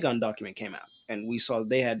leaked Pentagon document came out. And we saw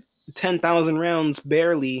they had 10,000 rounds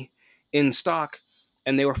barely in stock,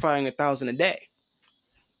 and they were firing 1,000 a day.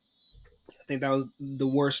 I think that was the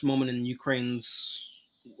worst moment in Ukraine's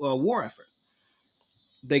war effort.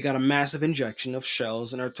 They got a massive injection of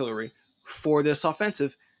shells and artillery for this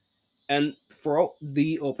offensive, and for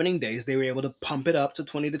the opening days, they were able to pump it up to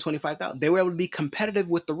 20 to 25,000. They were able to be competitive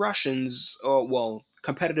with the Russians, or well,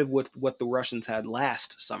 competitive with what the Russians had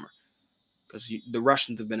last summer, because the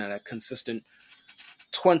Russians have been at a consistent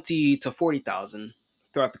 20 to 40,000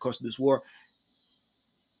 throughout the course of this war.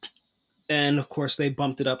 And of course, they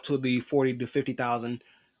bumped it up to the 40 to 50,000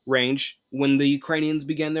 range when the Ukrainians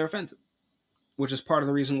began their offensive, which is part of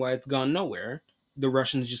the reason why it's gone nowhere. The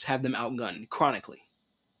Russians just have them outgunned chronically.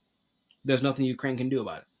 There's nothing Ukraine can do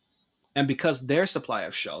about it. And because their supply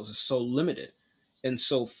of shells is so limited and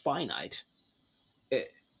so finite,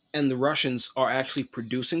 and the Russians are actually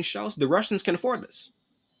producing shells, the Russians can afford this.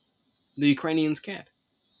 The Ukrainians can't.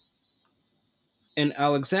 And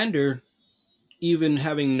Alexander, even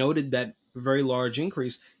having noted that very large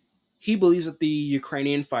increase, he believes that the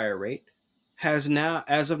Ukrainian fire rate has now,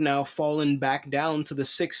 as of now, fallen back down to the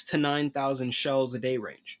 6 to 9,000 shells a day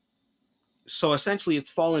range. So essentially, it's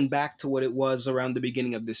fallen back to what it was around the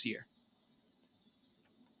beginning of this year,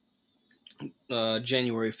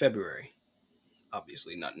 January, February.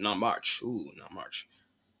 Obviously, not March. Ooh, not March.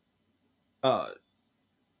 Uh,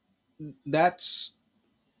 that's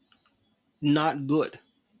not good.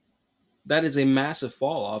 That is a massive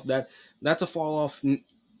fall off. That's a fall off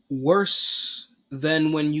worse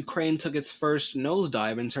than when Ukraine took its first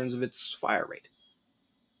nosedive in terms of its fire rate.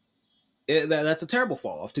 That's a terrible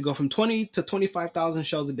fall off to go from 20 to 25,000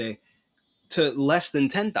 shells a day to less than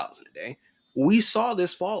 10,000 a day. We saw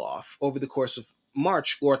this fall off over the course of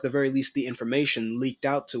March, or at the very least, the information leaked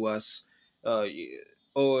out to us,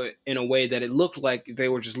 or in a way that it looked like they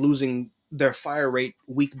were just losing their fire rate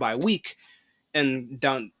week by week, and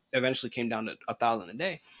down eventually came down to 1,000 a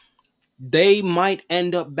day. They might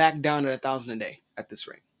end up back down at 1,000 a day at this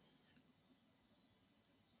rate,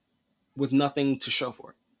 with nothing to show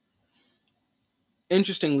for it.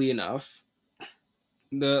 Interestingly enough,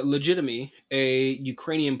 the Legitimy, a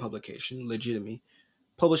Ukrainian publication, Legitimy,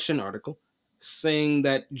 published an article saying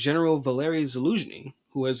that General Valery Zaluzhny,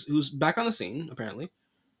 who's back on the scene apparently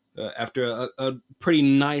after a pretty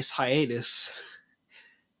nice hiatus,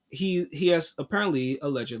 he has apparently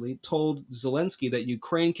allegedly told Zelensky that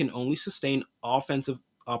Ukraine can only sustain offensive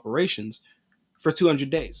operations for 200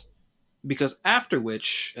 days, because after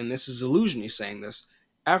which, and this is Zaluzhny saying this,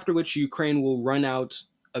 after which Ukraine will run out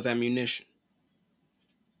of ammunition.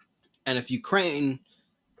 And if Ukraine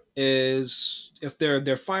is, if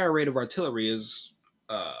their fire rate of artillery is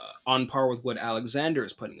on par with what Alexander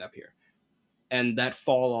is putting up here, and that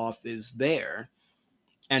fall off is there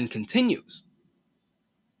and continues,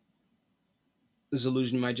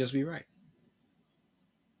 Zaluzhny might just be right.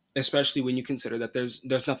 Especially when you consider that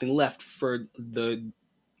there's nothing left for the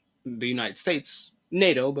United States,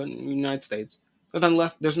 NATO, but United States.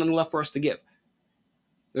 There's nothing left for us to give.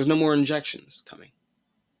 There's no more injections coming.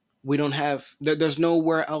 We don't have. There's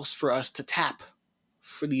nowhere else for us to tap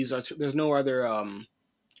for these. There's no other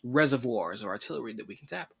reservoirs of artillery that we can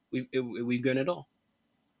tap. We've done it all.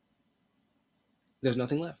 There's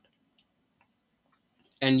nothing left.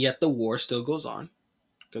 And yet the war still goes on,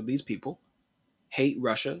 because these people hate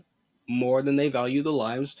Russia more than they value the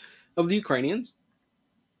lives of the Ukrainians.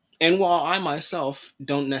 And while I myself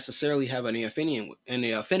don't necessarily have any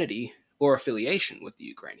affinity or affiliation with the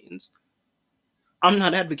Ukrainians, I'm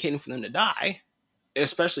not advocating for them to die.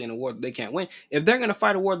 especially in a war that they can't win. If they're going to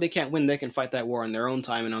fight a war they can't win, they can fight that war on their own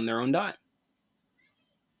time and on their own dime.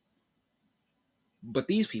 But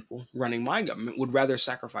these people running my government would rather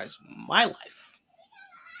sacrifice my life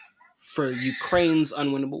for Ukraine's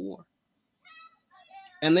unwinnable war.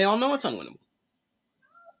 And they all know it's unwinnable.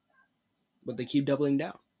 But they keep doubling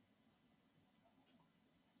down.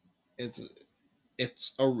 It's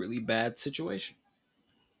it's a really bad situation.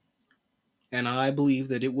 And I believe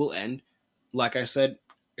that it will end, like I said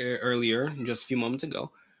earlier, just a few moments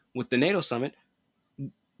ago, with the NATO summit,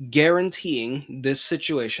 guaranteeing this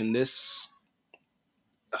situation, this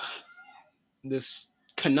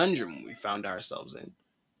conundrum we found ourselves in,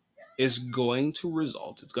 is going to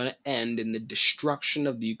result, it's going to end in the destruction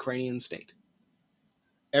of the Ukrainian state.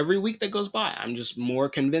 Every week that goes by, I'm just more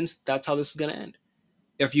convinced that's how this is going to end.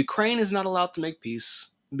 If Ukraine is not allowed to make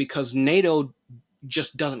peace because NATO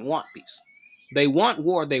just doesn't want peace, they want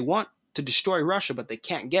war, they want to destroy Russia, but they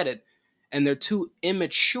can't get it, and they're too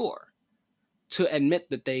immature to admit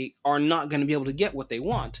that they are not going to be able to get what they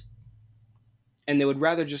want, and they would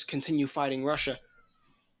rather just continue fighting Russia,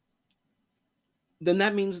 then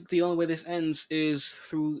that means that the only way this ends is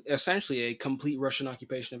through essentially a complete Russian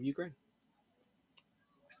occupation of Ukraine.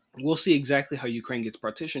 We'll see exactly how Ukraine gets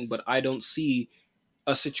partitioned, but I don't see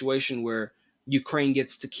a situation where Ukraine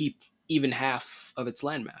gets to keep even half of its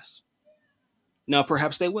landmass. Now,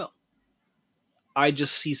 perhaps they will. I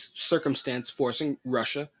just see circumstance forcing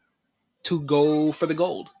Russia to go for the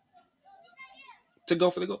gold. To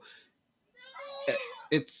go for the gold.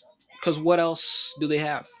 It's because what else do they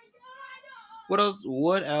have? What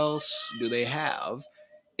else do they have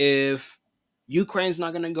if Ukraine's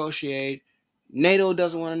not going to negotiate, NATO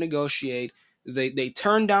doesn't want to negotiate, they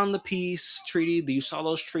turned down the peace treaty, you saw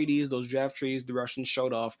those treaties, those draft treaties the Russians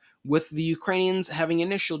showed off, with the Ukrainians having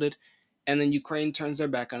initialed it, and then Ukraine turns their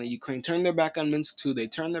back on it. Ukraine turned their back on Minsk 2, they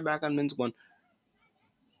turned their back on Minsk 1,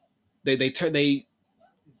 they turned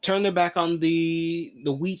their back on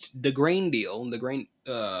the grain deal,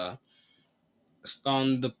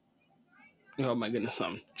 on the, oh my goodness,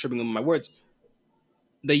 I'm tripping over my words.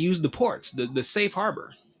 They used the ports, the safe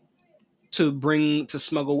harbor, to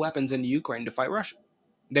smuggle weapons into Ukraine to fight Russia.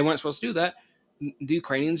 They weren't supposed to do that. The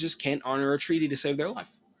Ukrainians just can't honor a treaty to save their life.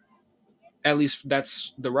 At least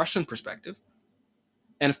that's the Russian perspective.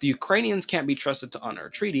 And if the Ukrainians can't be trusted to honor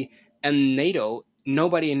a treaty, and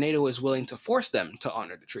nobody in NATO is willing to force them to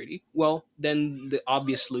honor the treaty, well, then the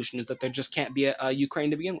obvious solution is that there just can't be a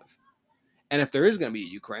Ukraine to begin with. And if there is going to be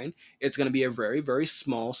a Ukraine, it's going to be a very, very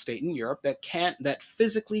small state in Europe that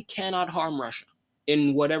physically cannot harm Russia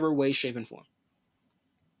in whatever way, shape, and form.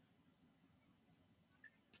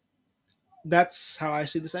 That's how I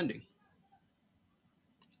see this ending.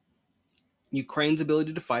 Ukraine's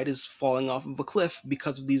ability to fight is falling off of a cliff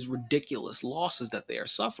because of these ridiculous losses that they are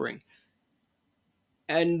suffering.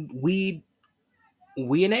 And we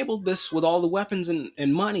enabled this with all the weapons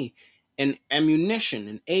and money and ammunition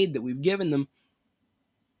and aid that we've given them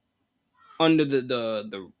under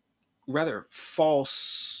the rather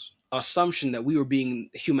false assumption that we were being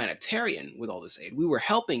humanitarian with all this aid. We were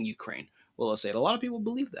helping Ukraine. Well, let's say it. A lot of people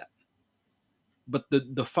believe that. But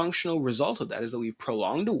the functional result of that is that we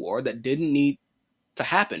prolonged a war that didn't need to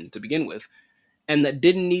happen to begin with, and that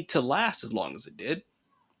didn't need to last as long as it did.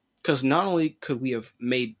 Because not only could we have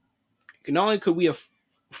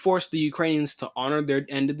forced the Ukrainians to honor their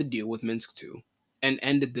end of the deal with Minsk 2 and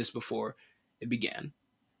ended this before it began,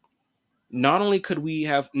 not only could we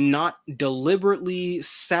have not deliberately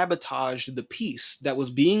sabotaged the peace that was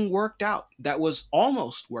being worked out, that was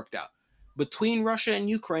almost worked out between Russia and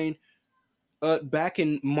Ukraine back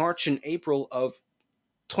in March and April of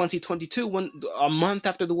 2022, when a month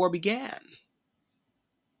after the war began,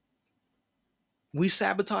 we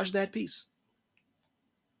sabotaged that peace.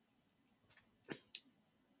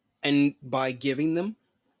 And by giving them,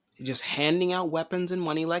 just handing out weapons and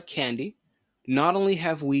money like candy, not only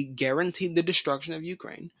have we guaranteed the destruction of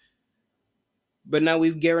Ukraine, but now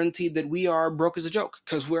we've guaranteed that we are broke as a joke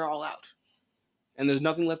because we're all out and there's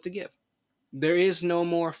nothing left to give. There is no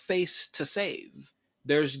more face to save.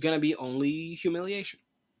 There's going to be only humiliation.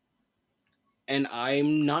 And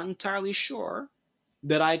I'm not entirely sure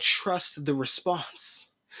that I trust the response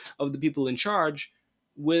of the people in charge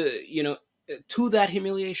to that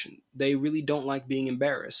humiliation. They really don't like being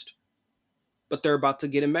embarrassed, but they're about to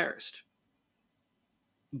get embarrassed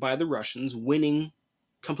by the Russians winning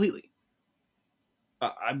completely.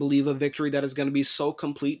 I believe a victory that is going to be so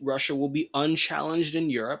complete, Russia will be unchallenged in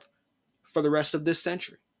Europe for the rest of this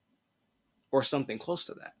century, or something close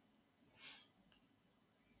to that.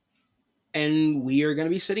 And we are going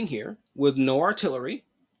to be sitting here with no artillery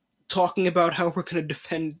talking about how we're going to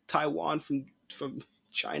defend Taiwan from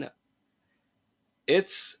China.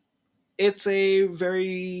 It's it's a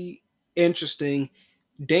very interesting,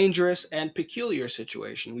 dangerous, and peculiar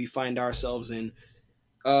situation we find ourselves in,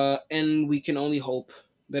 and we can only hope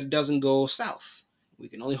that it doesn't go south. We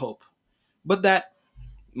can only hope. But that,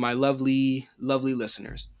 my lovely, lovely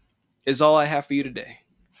listeners, is all I have for you today.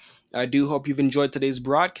 I do hope you've enjoyed today's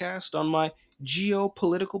broadcast on my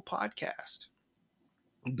geopolitical podcast.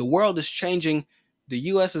 The world is changing. The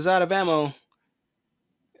U.S. is out of ammo.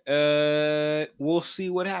 We'll see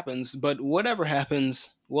what happens, but whatever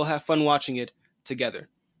happens, we'll have fun watching it together.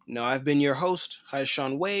 Now, I've been your host,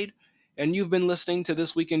 Sean Wade, and you've been listening to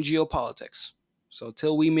This Week in Geopolitics. So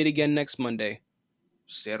till we meet again next Monday,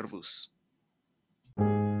 servus.